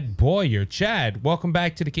 Chad Boyer. Chad, welcome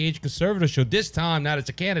back to the Cajun Conservative Show. This time, not as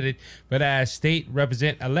a candidate, but as State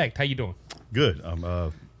Representative-elect. How you doing? Good.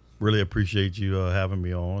 Really appreciate you having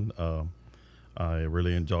me on. I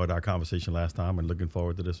really enjoyed our conversation last time and looking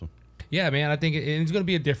forward to this one. Yeah, man, I think it's going to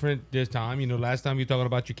be a different this time. You know, last time you were talking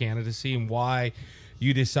about your candidacy and why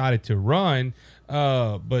you decided to run.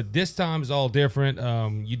 But this time is all different.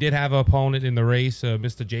 You did have an opponent in the race,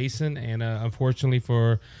 Mr. Jason, and unfortunately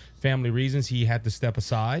for family reasons, he had to step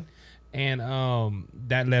aside. And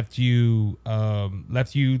that left you the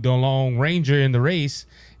Lone Ranger in the race,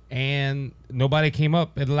 and nobody came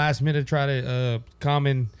up at the last minute to try to come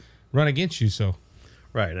and run against you. So,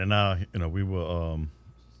 right, and we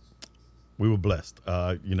were blessed.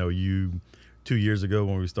 2 years ago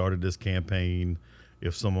when we started this campaign,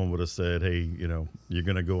 if someone would have said, hey, you're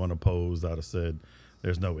going to go unopposed, I'd have said,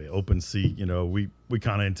 there's no way. Open seat, we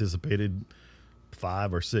kind of anticipated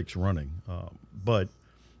 5 or 6 running. But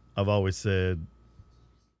I've always said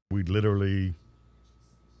we literally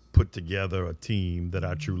put together a team that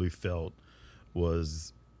I truly felt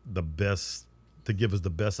was the best to give us the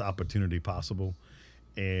best opportunity possible.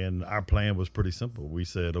 And our plan was pretty simple. We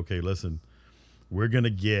said, okay, listen, we're going to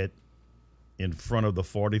get in front of the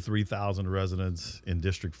 43,000 residents in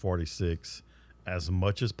District 46 as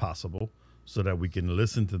much as possible so that we can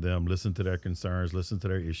listen to them, listen to their concerns, listen to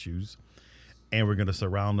their issues. And we're going to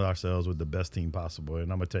surround ourselves with the best team possible.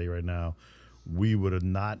 And I'm going to tell you right now, we would have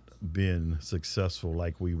not been successful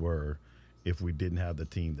like we were if we didn't have the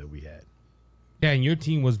team that we had. Yeah, and your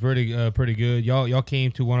team was pretty good. Y'all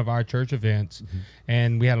came to one of our church events,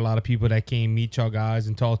 and we had a lot of people that came meet y'all guys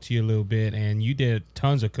and talk to you a little bit. And you did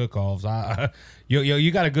tons of cook-offs.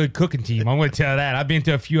 You got a good cooking team. I'm going to tell that. I've been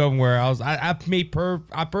to a few of them where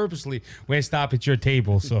I purposely went and stopped at your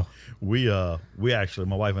table. So we actually,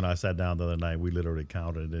 my wife and I sat down the other night. We literally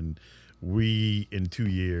counted, and we in 2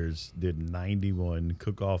 years did 91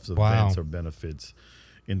 cook-offs, events, or benefits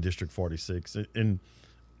in District 46, and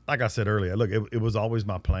like I said earlier, look, it was always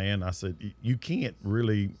my plan. I said, you can't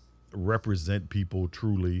really represent people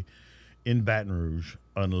truly in Baton Rouge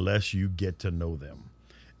unless you get to know them.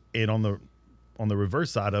 And on the reverse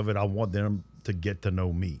side of it, I want them to get to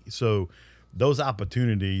know me. So those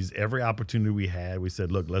opportunities, every opportunity we had, we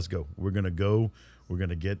said, look, let's go. We're going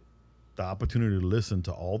to get the opportunity to listen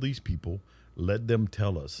to all these people, let them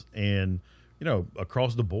tell us. And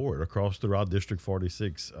across the board, throughout District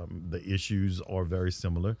 46, the issues are very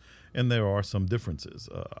similar, and there are some differences.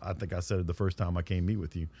 I think I said it the first time I came meet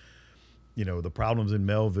with you. The problems in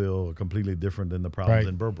Melville are completely different than the problems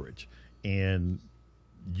in Burbridge. And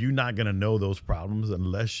you're not going to know those problems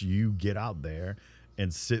unless you get out there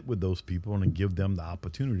and sit with those people and give them the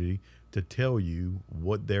opportunity to tell you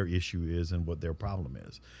what their issue is and what their problem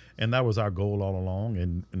is. And that was our goal all along.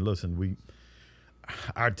 And listen,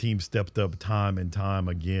 our team stepped up time and time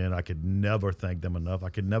again. I could never thank them enough. I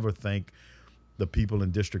could never thank the people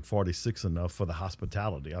in District 46 enough for the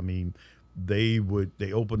hospitality. I mean, they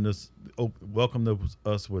welcomed us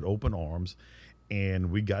with open arms,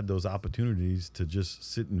 and we got those opportunities to just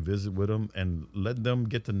sit and visit with them and let them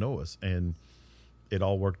get to know us. And it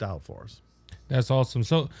all worked out for us. That's awesome.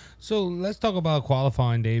 So let's talk about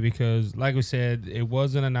qualifying day, because like we said, it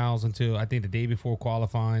wasn't announced until I think the day before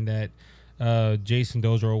qualifying that Jason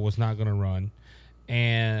Dozier was not going to run.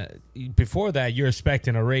 And before that, you're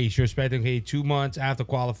expecting a race. You're expecting, hey, 2 months after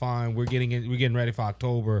qualifying, we're getting ready for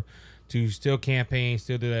October to still campaign,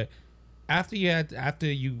 still do that. After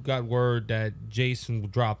you got word that Jason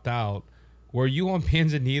dropped out, were you on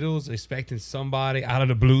pins and needles expecting somebody out of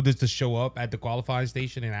the blue just to show up at the qualifying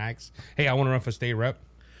station and ask, hey, I want to run for state rep?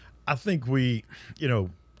 I think I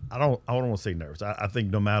don't want to say nervous. I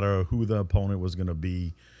think no matter who the opponent was going to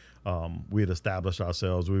be, we had established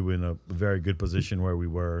ourselves. We were in a very good position where we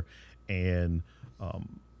were. And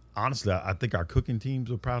honestly, I think our cooking teams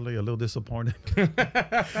were probably a little disappointed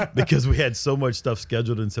because we had so much stuff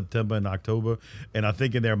scheduled in September and October. And I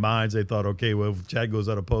think in their minds, they thought, okay, well, if Chad goes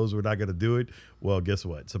unopposed, we're not going to do it. Well, guess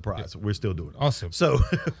what? Surprise. Yeah. We're still doing it. Awesome. So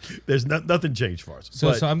there's nothing changed for us.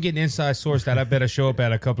 So I'm getting inside source that I better show up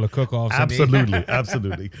at a couple of cook-offs. Absolutely.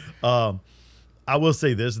 Absolutely. I will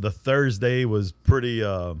say this. The Thursday was pretty,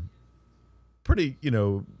 I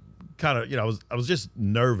was just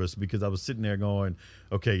nervous because I was sitting there going,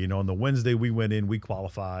 okay, on the Wednesday we went in, we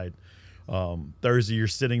qualified. Thursday you're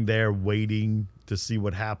sitting there waiting to see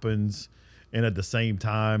what happens. And at the same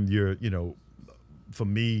time, for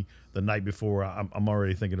me, the night before, I'm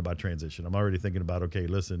already thinking about transition. I'm already thinking about, okay,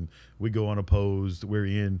 listen, we go unopposed. We're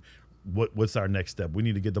in. What's our next step? We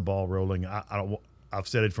need to get the ball rolling. I've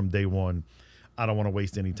said it from day one. I don't want to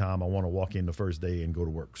waste any time. I want to walk in the first day and go to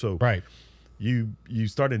work. So right. You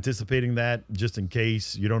start anticipating that just in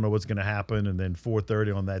case. You don't know what's going to happen. And then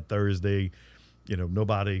 4:30 on that Thursday,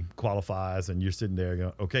 nobody qualifies and you're sitting there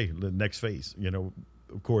going, okay, the next phase.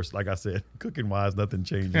 Of course, like I said, cooking-wise, nothing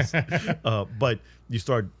changes. But you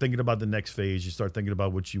start thinking about the next phase. You start thinking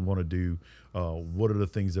about what you want to do. What are the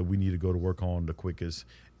things that we need to go to work on the quickest?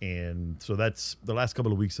 And so that's the last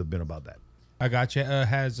couple of weeks have been about that. I got you.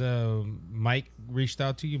 Has Mike reached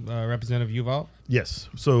out to you, Representative Uval? Yes.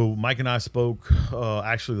 So Mike and I spoke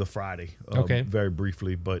actually the Friday, okay, very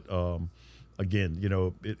briefly. But again,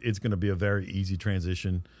 it's going to be a very easy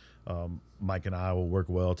transition. Mike and I will work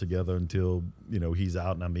well together until he's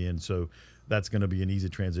out and I'm in. So that's going to be an easy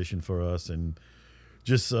transition for us, and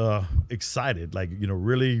just excited,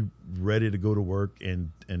 really ready to go to work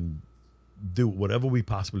and do whatever we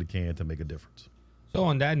possibly can to make a difference. So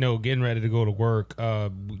on that note, getting ready to go to work,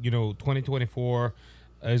 2024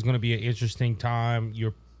 is going to be an interesting time.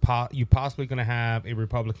 You're possibly going to have a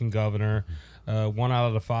Republican governor, 1 out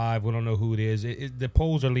of the 5. We don't know who it is. The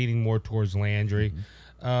polls are leaning more towards Landry.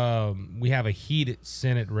 We have a heated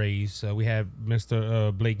Senate race. We had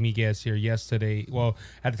Mr. Blake Miguez here yesterday. Well,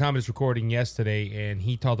 at the time of this recording yesterday, and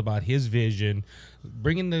he talked about his vision,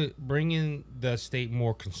 bringing the state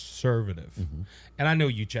more conservative. Mm-hmm. And I know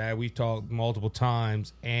you, Chad. We've talked multiple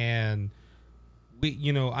times, and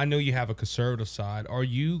I know you have a conservative side. Are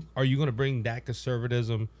you going to bring that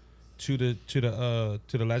conservatism to the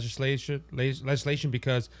legislation?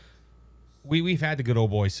 Because we've had the good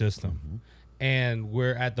old boy system. Mm-hmm. And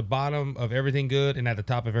we're at the bottom of everything good and at the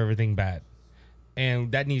top of everything bad.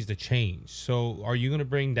 And that needs to change. So are you going to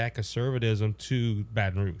bring that conservatism to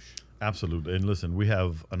Baton Rouge? Absolutely. And listen, we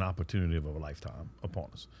have an opportunity of a lifetime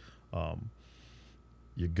upon us.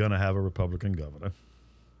 You're going to have a Republican governor.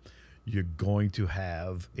 You're going to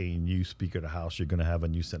have a new Speaker of the House. You're going to have a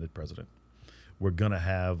new Senate president. We're going to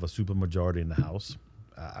have a supermajority in the House.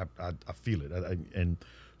 I feel it. And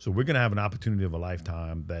so we're going to have an opportunity of a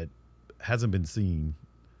lifetime that hasn't been seen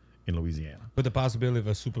in Louisiana. With the possibility of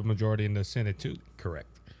a supermajority in the Senate too.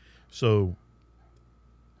 Correct. So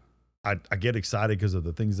I get excited because of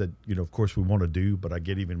the things that, of course we want to do, but I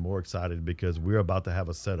get even more excited because we're about to have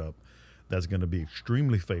a setup that's going to be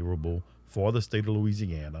extremely favorable for the state of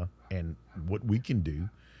Louisiana and what we can do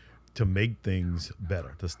to make things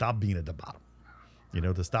better, to stop being at the bottom,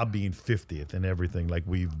 to stop being 50th and everything like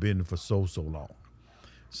we've been for so long.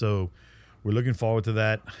 So we're looking forward to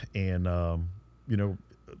that, and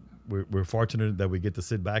we're fortunate that we get to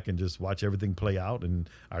sit back and just watch everything play out, and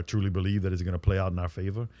I truly believe that it's going to play out in our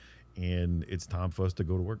favor, and it's time for us to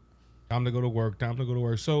go to work. Time to go to work. Time to go to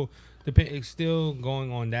work. So, it's still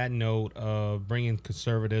going on that note of bringing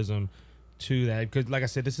conservatism to that. Because, like I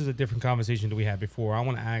said, this is a different conversation that we had before. I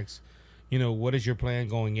want to ask, what is your plan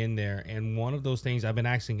going in there? And one of those things I've been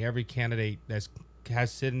asking every candidate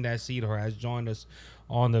has sit in that seat or has joined us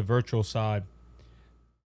on the virtual side.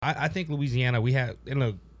 I think Louisiana, and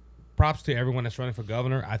look, props to everyone that's running for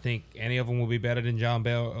governor. I think any of them will be better than John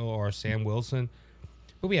Bell or Sam Wilson.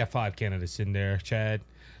 But we have 5 candidates in there, Chad.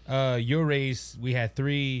 Your race, we had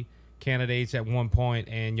 3 candidates at one point,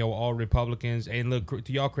 and y'all all Republicans. And look,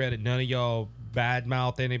 to y'all credit, none of y'all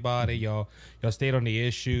badmouth anybody. Y'all stayed on the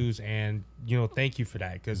issues, and thank you for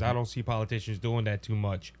that, because I don't see politicians doing that too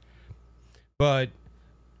much. But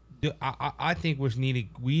I think we're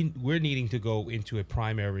needing to go into a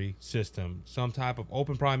primary system, some type of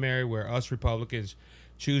open primary where us Republicans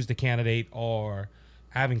choose the candidate, or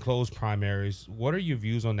having closed primaries. What are your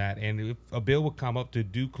views on that? And if a bill would come up to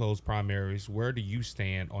do closed primaries, where do you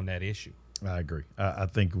stand on that issue? I agree. I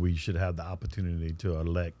think we should have the opportunity to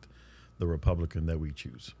elect the Republican that we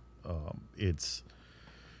choose. It's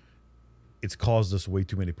caused us way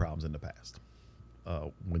too many problems in the past.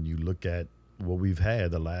 When you look at what we've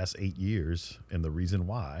had the last 8 years and the reason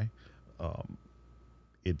why,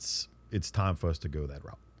 it's time for us to go that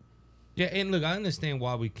route. Yeah, and look, I understand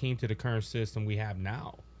why we came to the current system we have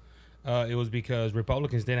now. It was because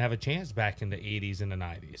Republicans didn't have a chance back in the 80s and the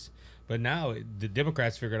 90s. But now the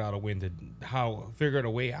Democrats figured out a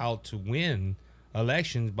way out to win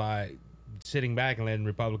elections by sitting back and letting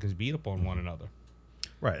Republicans beat up on one another.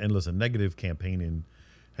 Right. And listen, negative campaigning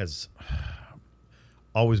has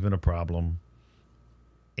always been a problem.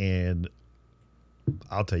 And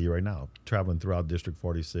I'll tell you right now, traveling throughout District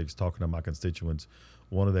 46, talking to my constituents,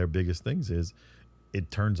 one of their biggest things is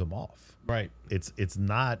it turns them off. Right.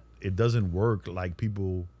 It doesn't work like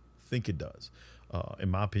people think it does. In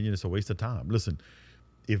my opinion, it's a waste of time. Listen,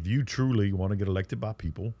 if you truly want to get elected by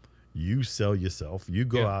people, you sell yourself, you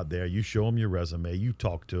go out there, you show them your resume, you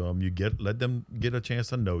talk to them, let them get a chance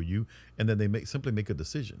to know you, and then they simply make a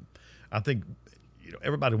decision. I think,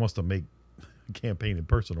 everybody wants to make campaigning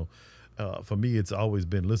personal. For me, it's always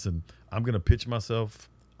been, listen, I'm going to pitch myself.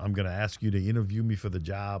 I'm going to ask you to interview me for the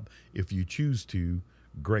job. If you choose to,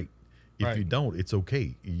 great. If you don't, it's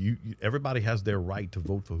okay. Everybody has their right to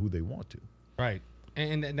vote for who they want to. Right.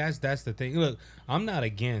 And that's the thing. Look, I'm not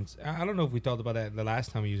against, I don't know if we talked about that the last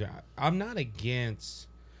time we used it. I'm not against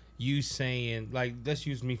you saying, like, let's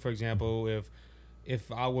use me, for example,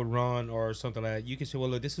 if I would run or something like that, you can say, well,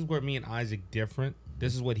 look, this is where me and Isaac different.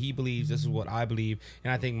 This is what he believes. This is what I believe.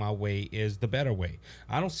 And I think my way is the better way.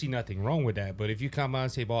 I don't see nothing wrong with that. But if you come out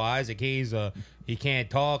and say, well, Isaac Hayes, he can't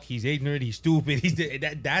talk. He's ignorant. He's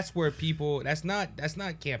stupid. That's where people, that's not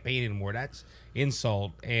campaigning anymore. That's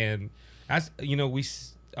insult. And that's,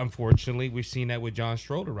 unfortunately, we've seen that with John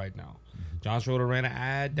Schroeder right now. John Schroeder ran an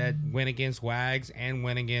ad that went against Wags and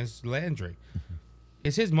went against Landry.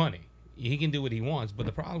 It's his money. He can do what he wants. But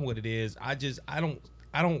the problem with it is, I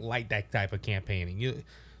don't like that type of campaigning.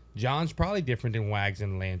 John's probably different than Wags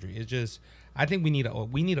and Landry. It's just, I think we need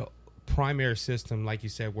a primary system, like you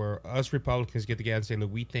said, where us Republicans get together and say,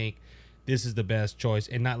 look, we think this is the best choice,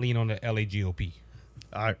 and not lean on the LA GOP.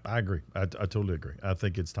 I agree. I totally agree. I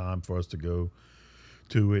think it's time for us to go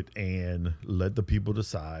to it and let the people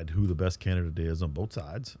decide who the best candidate is on both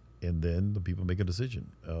sides, and then the people make a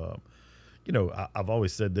decision. I've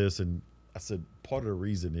always said this, and I said part of the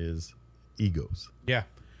reason is egos. Yeah.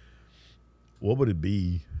 What would it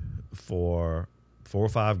be for 4 or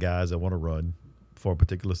 5 guys that want to run for a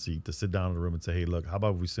particular seat to sit down in the room and say, hey, look, how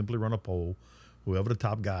about we simply run a poll? Whoever the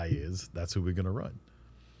top guy is, that's who we're going to run.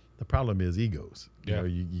 The problem is egos. Yeah.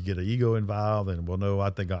 You get an ego involved, and well, no,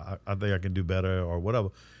 I think I can do better or whatever,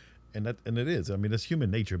 and it is. I mean, it's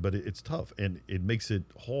human nature, but it's tough, and it makes it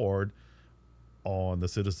hard on the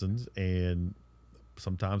citizens, and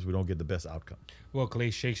sometimes we don't get the best outcome. Well, Clay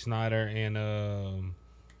Shake Snyder and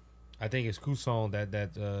I think it's Couson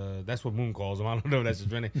that's what Moon calls him. I don't know if that's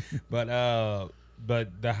his real name,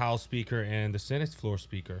 but the House Speaker and the Senate floor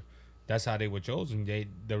speaker. That's how they were chosen.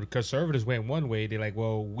 The conservatives went one way. They're like,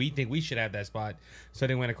 well, we think we should have that spot. So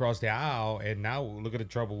they went across the aisle, and now look at the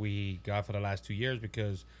trouble we got for the last 2 years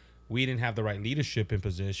because we didn't have the right leadership in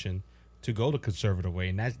position to go the conservative way.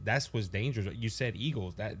 And that's what's dangerous. You said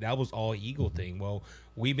egos. That was all ego thing. Well,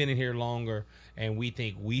 we've been in here longer, and we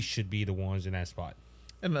think we should be the ones in that spot.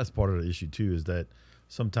 And that's part of the issue, too, is that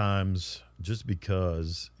sometimes just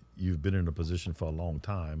because you've been in a position for a long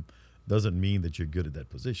time doesn't mean that you're good at that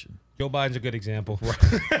position. Joe Biden's a good example.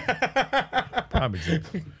 Prime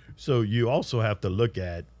example. So you also have to look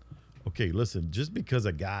at, okay, listen, just because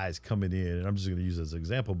a guy's coming in, and I'm just going to use this as an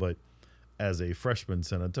example, but as a freshman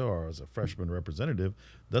senator or as a freshman representative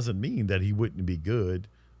doesn't mean that he wouldn't be good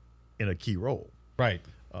in a key role. Right.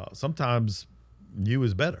 Sometimes new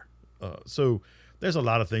is better. So there's a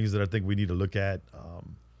lot of things that I think we need to look at.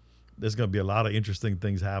 There's going to be a lot of interesting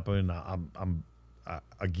things happen. I'm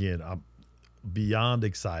beyond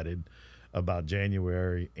excited about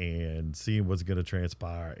January and seeing what's going to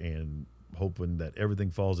transpire and hoping that everything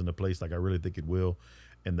falls into place like I really think it will,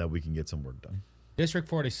 and that we can get some work done. District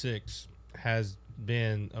 46 has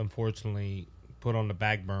been, unfortunately, put on the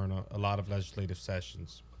back burner a lot of legislative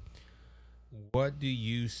sessions. What do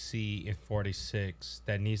you see in 46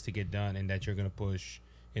 that needs to get done and that you're going to push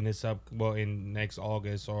in in next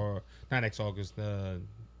August, or not next August,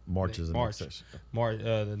 March is the next session.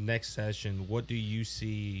 The next session. What do you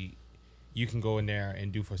see you can go in there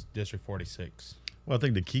and do for District 46? Well, I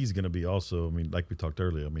think the key is going to be also, like we talked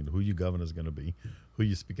earlier, who your governor is going to be, who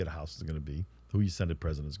your Speaker of the House is going to be, who your Senate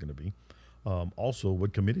President is going to be, also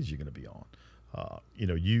what committees you're going to be on.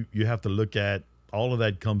 You have to look at all of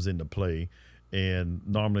that comes into play, and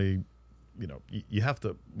normally, you have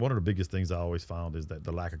to. One of the biggest things I always found is that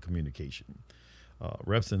the lack of communication.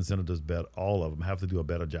 Reps and senators, all of them have to do a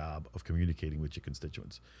better job of communicating with your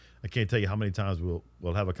constituents. I can't tell you how many times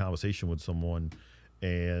we'll have a conversation with someone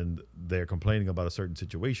and they're complaining about a certain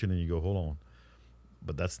situation, and you go, hold on,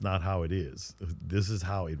 but that's not how it is. This is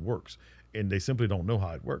how it works. And they simply don't know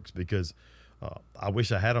how it works, because I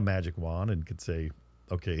wish I had a magic wand and could say,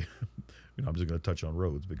 okay, I'm just going to touch on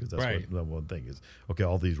roads, because that's right. what the one thing is. Okay,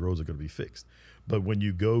 all these roads are going to be fixed. But when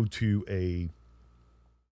you go to a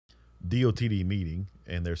DOTD meeting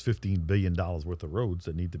and there's $15 billion worth of roads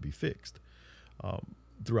that need to be fixed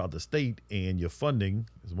throughout the state, and your funding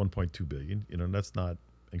is $1.2 billion, and that's not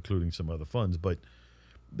including some other funds, but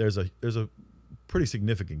there's a pretty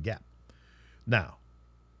significant gap. Now,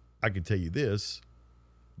 I can tell you this,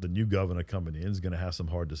 the new governor coming in is going to have some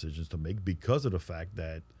hard decisions to make because of the fact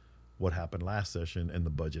that what happened last session and the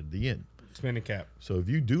budget at the end. Spending cap. So if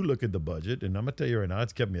you do look at the budget, and I'm going to tell you right now,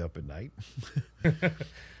 it's kept me up at night.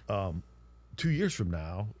 2 years from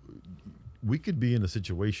now, we could be in a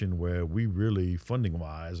situation where we really,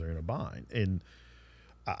 funding-wise, are in a bind. And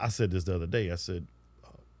I said this the other day. I said,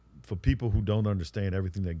 for people who don't understand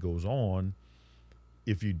everything that goes on,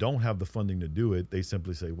 if you don't have the funding to do it, they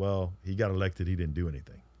simply say, well, he got elected, he didn't do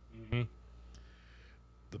anything. Mm-hmm.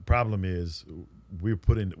 The problem is we were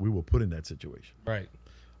put in that situation. Right.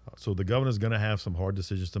 So the governor's going to have some hard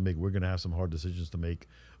decisions to make. We're going to have some hard decisions to make.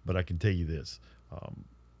 But I can tell you this.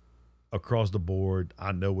 Across the board,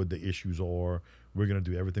 I know what the issues are. We're going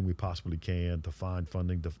to do everything we possibly can to find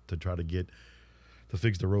funding to try to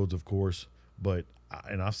fix the roads, of course. But,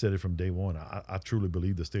 and I've said it from day one, I truly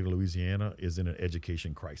believe the state of Louisiana is in an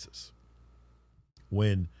education crisis.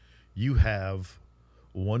 When you have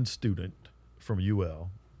one student from UL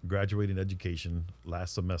graduating education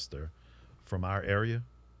last semester from our area,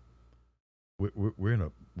 we're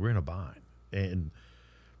in a bind. And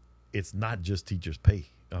it's not just teachers' pay.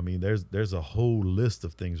 There's a whole list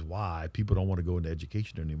of things why people don't want to go into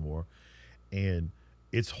education anymore. And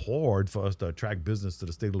it's hard for us to attract business to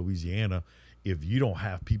the state of Louisiana if you don't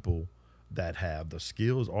have people that have the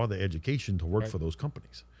skills or the education to work for those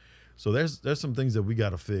companies. So there's some things that we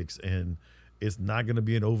got to fix, and it's not going to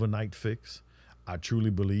be an overnight fix. I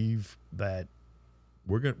truly believe that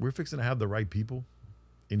we're fixing to have the right people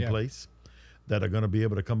in place that are going to be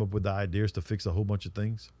able to come up with the ideas to fix a whole bunch of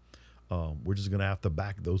things. We're just going to have to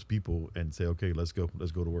back those people and say, okay, let's go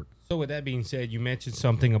to work. So with that being said, you mentioned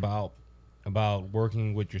something about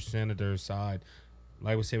working with your senator's side.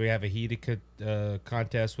 Like we said, we have a heated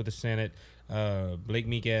contest with the Senate. Blake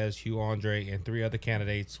Miguez, Hugh Andre, and 3 other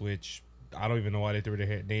candidates, which I don't even know why they threw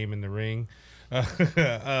their name in the ring.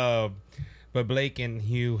 But Blake and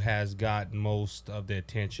Hugh has gotten most of the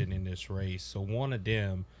attention in this race. So one of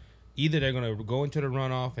them, either they're going to go into the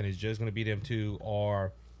runoff and it's just going to be them two,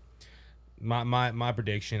 or my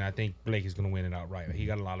prediction, I think Blake is going to win it outright. He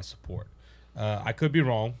got a lot of support. I could be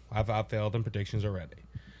wrong. I've failed in predictions already.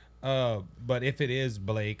 But if it is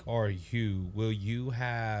Blake or Hugh, will you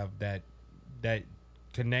have that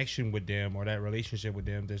connection with them or that relationship with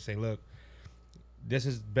them to say, look, this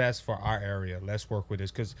is best for our area. Let's work with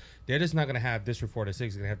this, because they're just not going to have District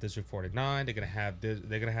 46. They're going to have District 49. They're going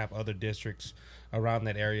to have other districts around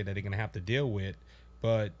that area that they're going to have to deal with.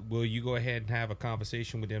 But will you go ahead and have a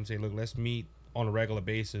conversation with them, say, look, let's meet on a regular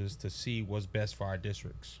basis to see what's best for our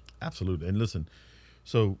districts? Absolutely. And listen,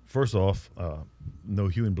 so first off, know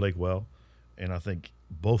Hugh and Blake well, and I think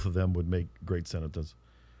both of them would make great senators.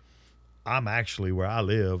 Where I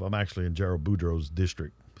live, I'm actually in Gerald Boudreaux's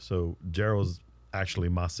district. So Gerald's actually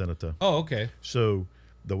my senator. Oh, okay. So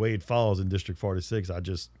the way it falls in District 46,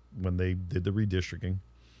 when they did the redistricting,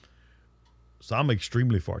 so I'm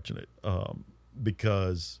extremely fortunate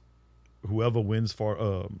because whoever wins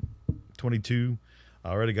for 22,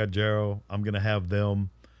 I already got Gerald. I'm going to have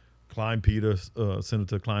them.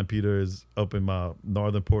 Senator Klein Peter is up in my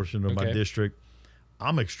northern portion of my district.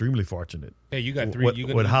 I'm extremely fortunate. Hey, you got three.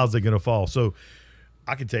 How's it going to fall? So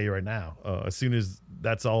I can tell you right now, as soon as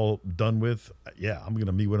that's all done with, I'm going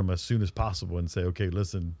to meet with them as soon as possible and say, okay,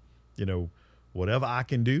 listen, whatever I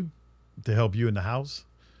can do to help you in the House,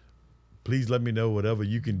 please let me know whatever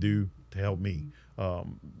you can do to help me.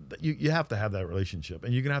 You have to have that relationship,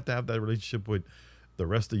 and you're going to have that relationship with the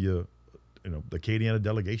rest of your, the Acadiana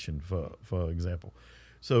delegation, for example.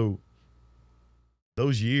 So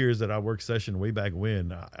those years that I worked session way back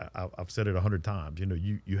when, I've said it 100 times,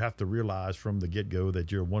 you have to realize from the get-go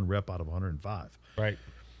that you're one rep out of 105. Right.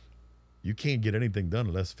 You can't get anything done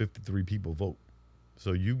unless 53 people vote.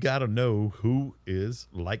 So you got to know who is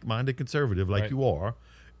like-minded conservative like you are,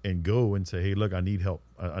 and go and say, hey, look, I need help.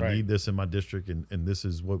 I need this in my district, and this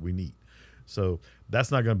is what we need. So that's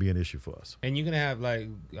not going to be an issue for us. And you're going to have, like,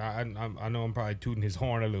 I know I'm probably tooting his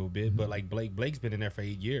horn a little bit, but like Blake's been in there for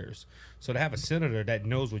 8 years. So to have a senator that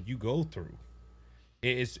knows what you go through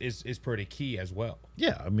is pretty key as well.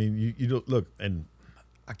 Yeah. I mean, you don't look, and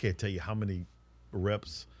I can't tell you how many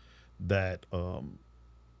reps that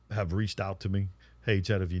have reached out to me. Hey,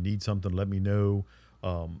 Chad, if you need something, let me know.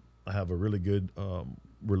 I have a really good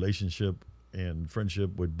relationship and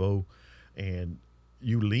friendship with Bo, and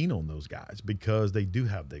you lean on those guys because they do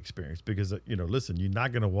have the experience. Because, listen, you're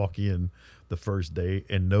not going to walk in the first day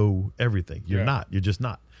and know everything. You're not. You're just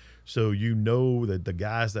not. So that the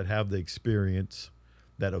guys that have the experience,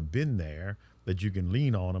 that have been there, that you can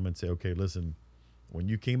lean on them and say, okay, listen, when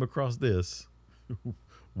you came across this,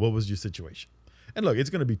 what was your situation? And look, it's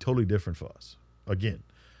going to be totally different for us. Again,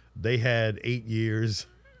 they had 8 years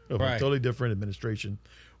of a totally different administration.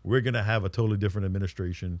 We're going to have a totally different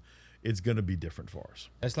administration. It's going to be different for us.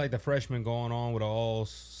 It's like the freshmen going on with all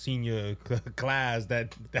senior class.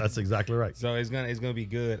 That's exactly right. So it's gonna be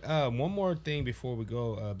good. One more thing before we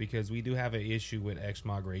go, because we do have an issue with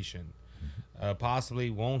ex-migration. Possibly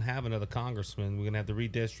won't have another congressman. We're gonna have to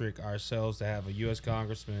redistrict ourselves to have a U.S.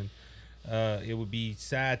 congressman. It would be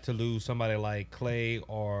sad to lose somebody like Clay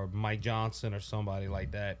or Mike Johnson or somebody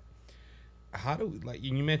like that. How do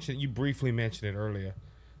you briefly mentioned it earlier?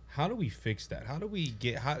 How do we fix that? How do we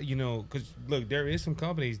get because look, there is some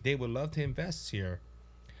companies, they would love to invest here,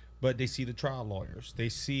 but they see the trial lawyers. They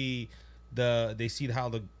see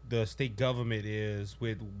how the state government is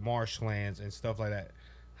with marshlands and stuff like that.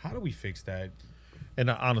 How do we fix that? And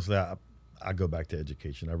honestly, I go back to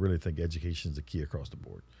education. I really think education is the key across the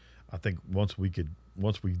board. I think once we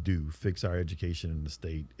do fix our education in the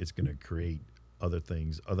state, it's going to create other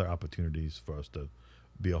things, other opportunities for us to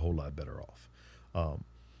be a whole lot better off.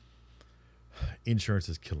 Insurance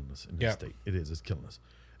is killing us in this state. It is. It's killing us.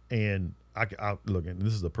 And I look, and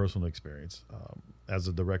this is a personal experience. As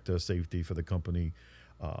a director of safety for the company,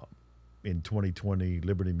 in 2020,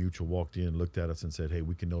 Liberty Mutual walked in, looked at us and said, hey,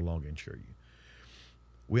 we can no longer insure you.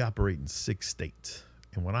 We operate in 6 states.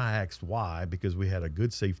 And when I asked why, because we had a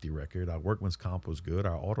good safety record, our workman's comp was good,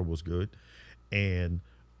 our auto was good. And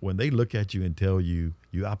when they look at you and tell you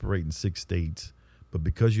you operate in 6 states, but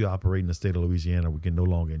because you operate in the state of Louisiana, we can no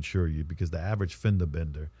longer insure you because the average fender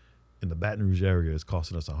bender in the Baton Rouge area is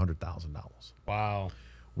costing us $100,000. Wow.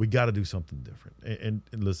 We got to do something different. And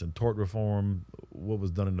listen, tort reform, what was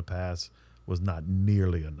done in the past was not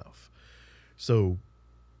nearly enough. So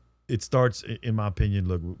it starts, in my opinion,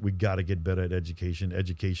 look, we got to get better at education.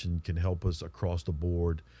 Education can help us across the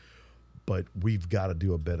board, but we've got to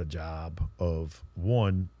do a better job of,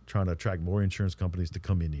 one, trying to attract more insurance companies to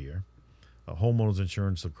come in here. Homeowners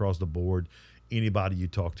insurance across the board, anybody you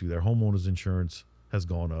talk to, their homeowners insurance has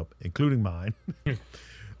gone up, including mine.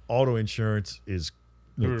 Auto insurance is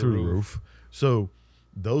through the roof. So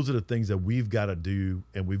those are the things that we've got to do,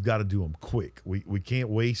 and we've got to do them quick. We can't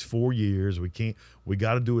waste 4 years. We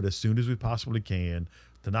got to do it as soon as we possibly can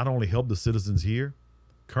to not only help the citizens here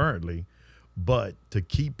currently, but to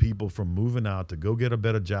keep people from moving out, to go get a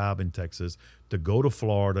better job in Texas, to go to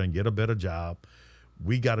Florida and get a better job.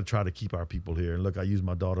 We got to try to keep our people here. And look, I use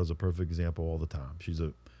my daughter as a perfect example all the time. She's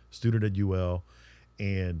a student at UL,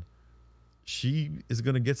 and she is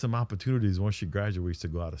going to get some opportunities once she graduates to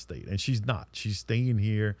go out of state. And she's not. She's staying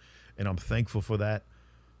here, and I'm thankful for that.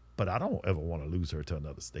 But I don't ever want to lose her to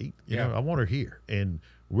another state. You know, I want her here. And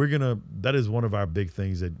that is one of our big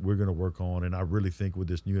things that we're going to work on. And I really think with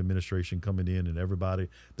this new administration coming in and everybody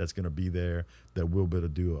that's going to be there, that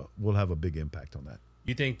we'll have a big impact on that.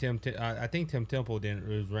 You think I think Tim Temple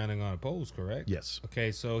is running unopposed, correct? Yes.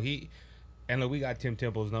 Okay, so and look, we got Tim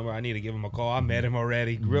Temple's number. I need to give him a call. I met him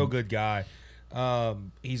already. Real good guy.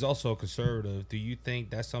 He's also a conservative. Do you think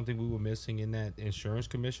that's something we were missing in that insurance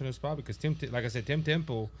commissioner spot? Because like I said, Tim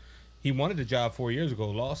Temple, he wanted the job 4 years ago,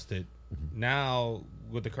 lost it. Now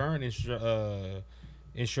with the current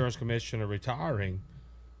insurance commissioner retiring,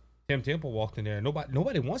 Tim Temple walked in there.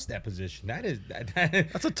 Nobody wants that position.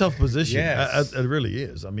 That's a tough position. Yes. It really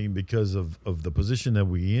is. I mean, because of the position that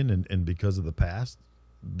we're in, and because of the past,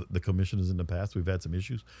 the commissioners in the past, we've had some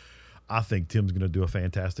issues. I think Tim's going to do a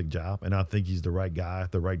fantastic job, and I think he's the right guy,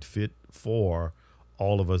 the right fit for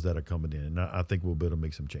all of us that are coming in. And I think we'll be able to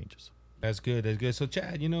make some changes. That's good. That's good. So,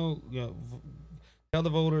 Chad, tell the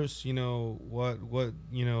voters, what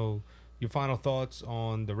your final thoughts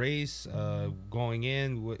on the race going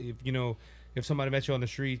in. If somebody met you on the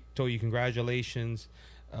street, told you congratulations,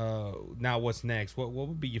 now what's next? What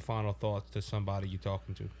would be your final thoughts to somebody you're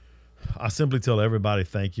talking to? I simply tell everybody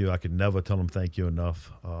thank you. I could never tell them thank you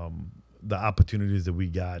enough. The opportunities that we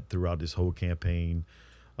got throughout this whole campaign.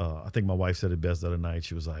 I think my wife said it best the other night.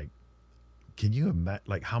 She was like, can you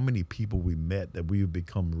imagine how many people we met that we've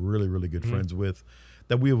become really, really good friends with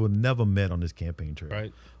that we would never met on this campaign trail?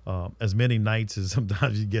 Right. As many nights as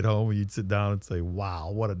sometimes you get home and you'd sit down and say,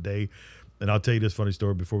 wow, what a day. And I'll tell you this funny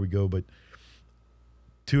story before we go, but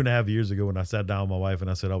 2.5 years ago when I sat down with my wife and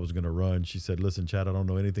I said I was going to run, she said, listen, Chad, I don't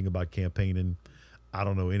know anything about campaigning. I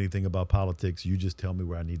don't know anything about politics. You just tell me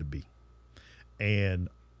where I need to be. And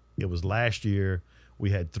it was last year.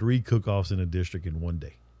 We had 3 cook-offs in the district in one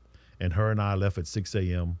day. And her and I left at 6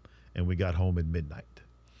 a.m. and we got home at midnight.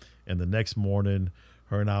 And the next morning,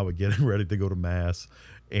 her and I were getting ready to go to Mass.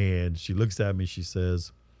 And she looks at me. She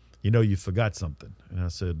says, you forgot something. And I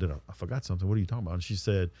said, I forgot something? What are you talking about? And she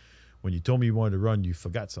said, when you told me you wanted to run, you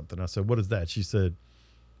forgot something. I said, what is that? She said,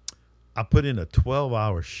 I put in a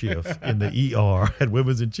 12-hour shift in the ER at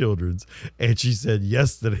Women's and Children's. And she said,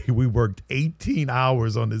 yesterday we worked 18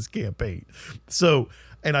 hours on this campaign. So,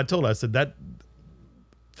 and I told her, I said, that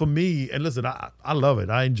for me, and listen, I love it.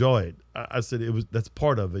 I enjoy it. I said that's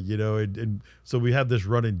part of it, and so we have this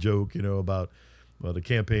running joke, about the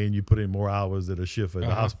campaign, you put in more hours than a shift at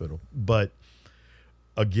the hospital. But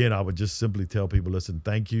again, I would just simply tell people, listen,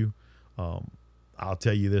 thank you. I'll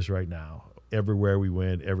tell you this right now. Everywhere we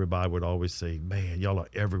went, everybody would always say, man, y'all are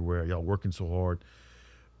everywhere. Y'all working so hard.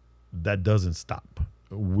 That doesn't stop.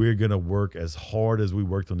 We're going to work as hard as we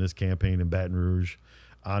worked on this campaign in Baton Rouge.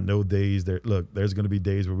 I know days there's going to be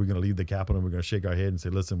days where we're going to leave the Capitol and we're going to shake our head and say,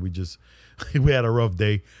 listen, we had a rough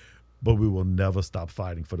day, but we will never stop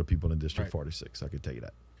fighting for the people in District 46. I can tell you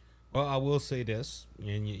that. Well, I will say this,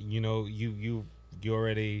 and you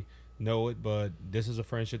already know it, but this is a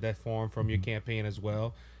friendship that formed from your campaign as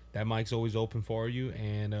well. That mic's always open for you,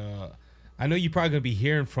 and I know you're probably gonna be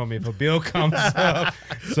hearing from me if a bill comes up.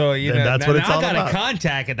 So that's what it's all about. I got a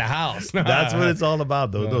contact at the house. That's what it's all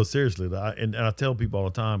about, though. No, seriously, and I tell people all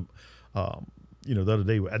the time. The other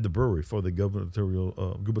day at the brewery for the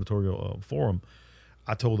gubernatorial forum,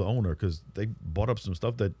 I told the owner, because they brought up some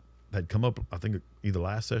stuff that had come up, I think either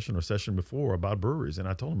last session or session before, about breweries, and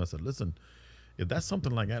I told him, I said, listen, if that's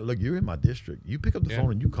something like that, look, you're in my district. You pick up the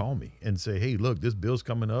phone and you call me and say, hey, look, this bill's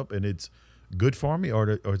coming up and it's good for me or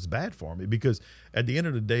it's bad for me. Because at the end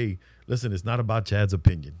of the day, listen, it's not about Chad's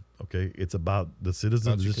opinion, okay? It's about the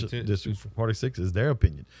citizens of District 46 is their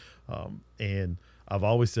opinion. And I've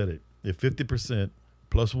always said it. If 50%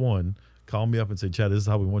 plus one call me up and say, Chad, this is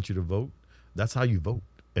how we want you to vote, that's how you vote.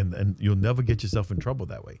 And you'll never get yourself in trouble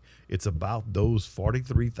that way. It's about those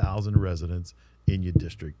 43,000 residents in your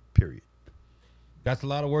district, period. That's a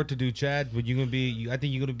lot of work to do, Chad. But I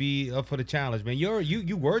think you're gonna be up for the challenge, man.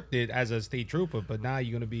 You worked it as a state trooper, but now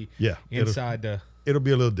you're gonna be inside It'll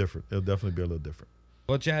be a little different. It'll definitely be a little different.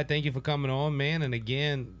 Well, Chad, thank you for coming on, man. And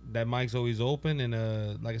again, that mic's always open.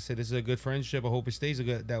 And like I said, this is a good friendship. I hope it stays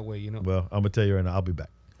that way. Well, I'm gonna tell you right now, I'll be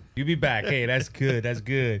back. You'll be back. Hey, that's good. That's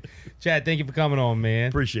good. Chad, thank you for coming on, man.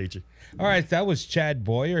 Appreciate you. All right, that was Chad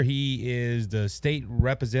Boyer. He is the state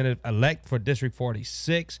representative-elect for District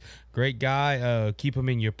 46. Great guy. Keep him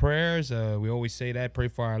in your prayers. We always say that. Pray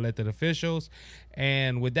for our elected officials.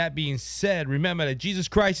 And with that being said, remember that Jesus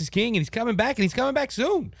Christ is King, and He's coming back, and He's coming back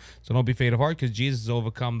soon. So don't be faint of heart, because Jesus has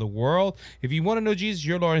overcome the world. If you want to know Jesus,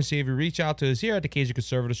 your Lord and Savior, reach out to us here at the Cajun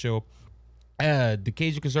Conservative Show. The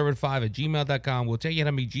Cajun Conservative 5 at gmail.com. We'll tell you how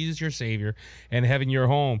to make Jesus your Savior and heaven your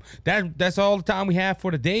home. That's all the time we have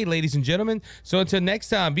for today, ladies and gentlemen. So until next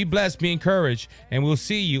time, be blessed, be encouraged, and we'll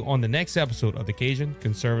see you on the next episode of the Cajun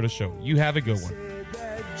Conservative Show. You have a good one.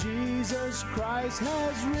 That Jesus Christ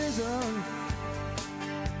has risen,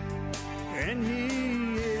 and He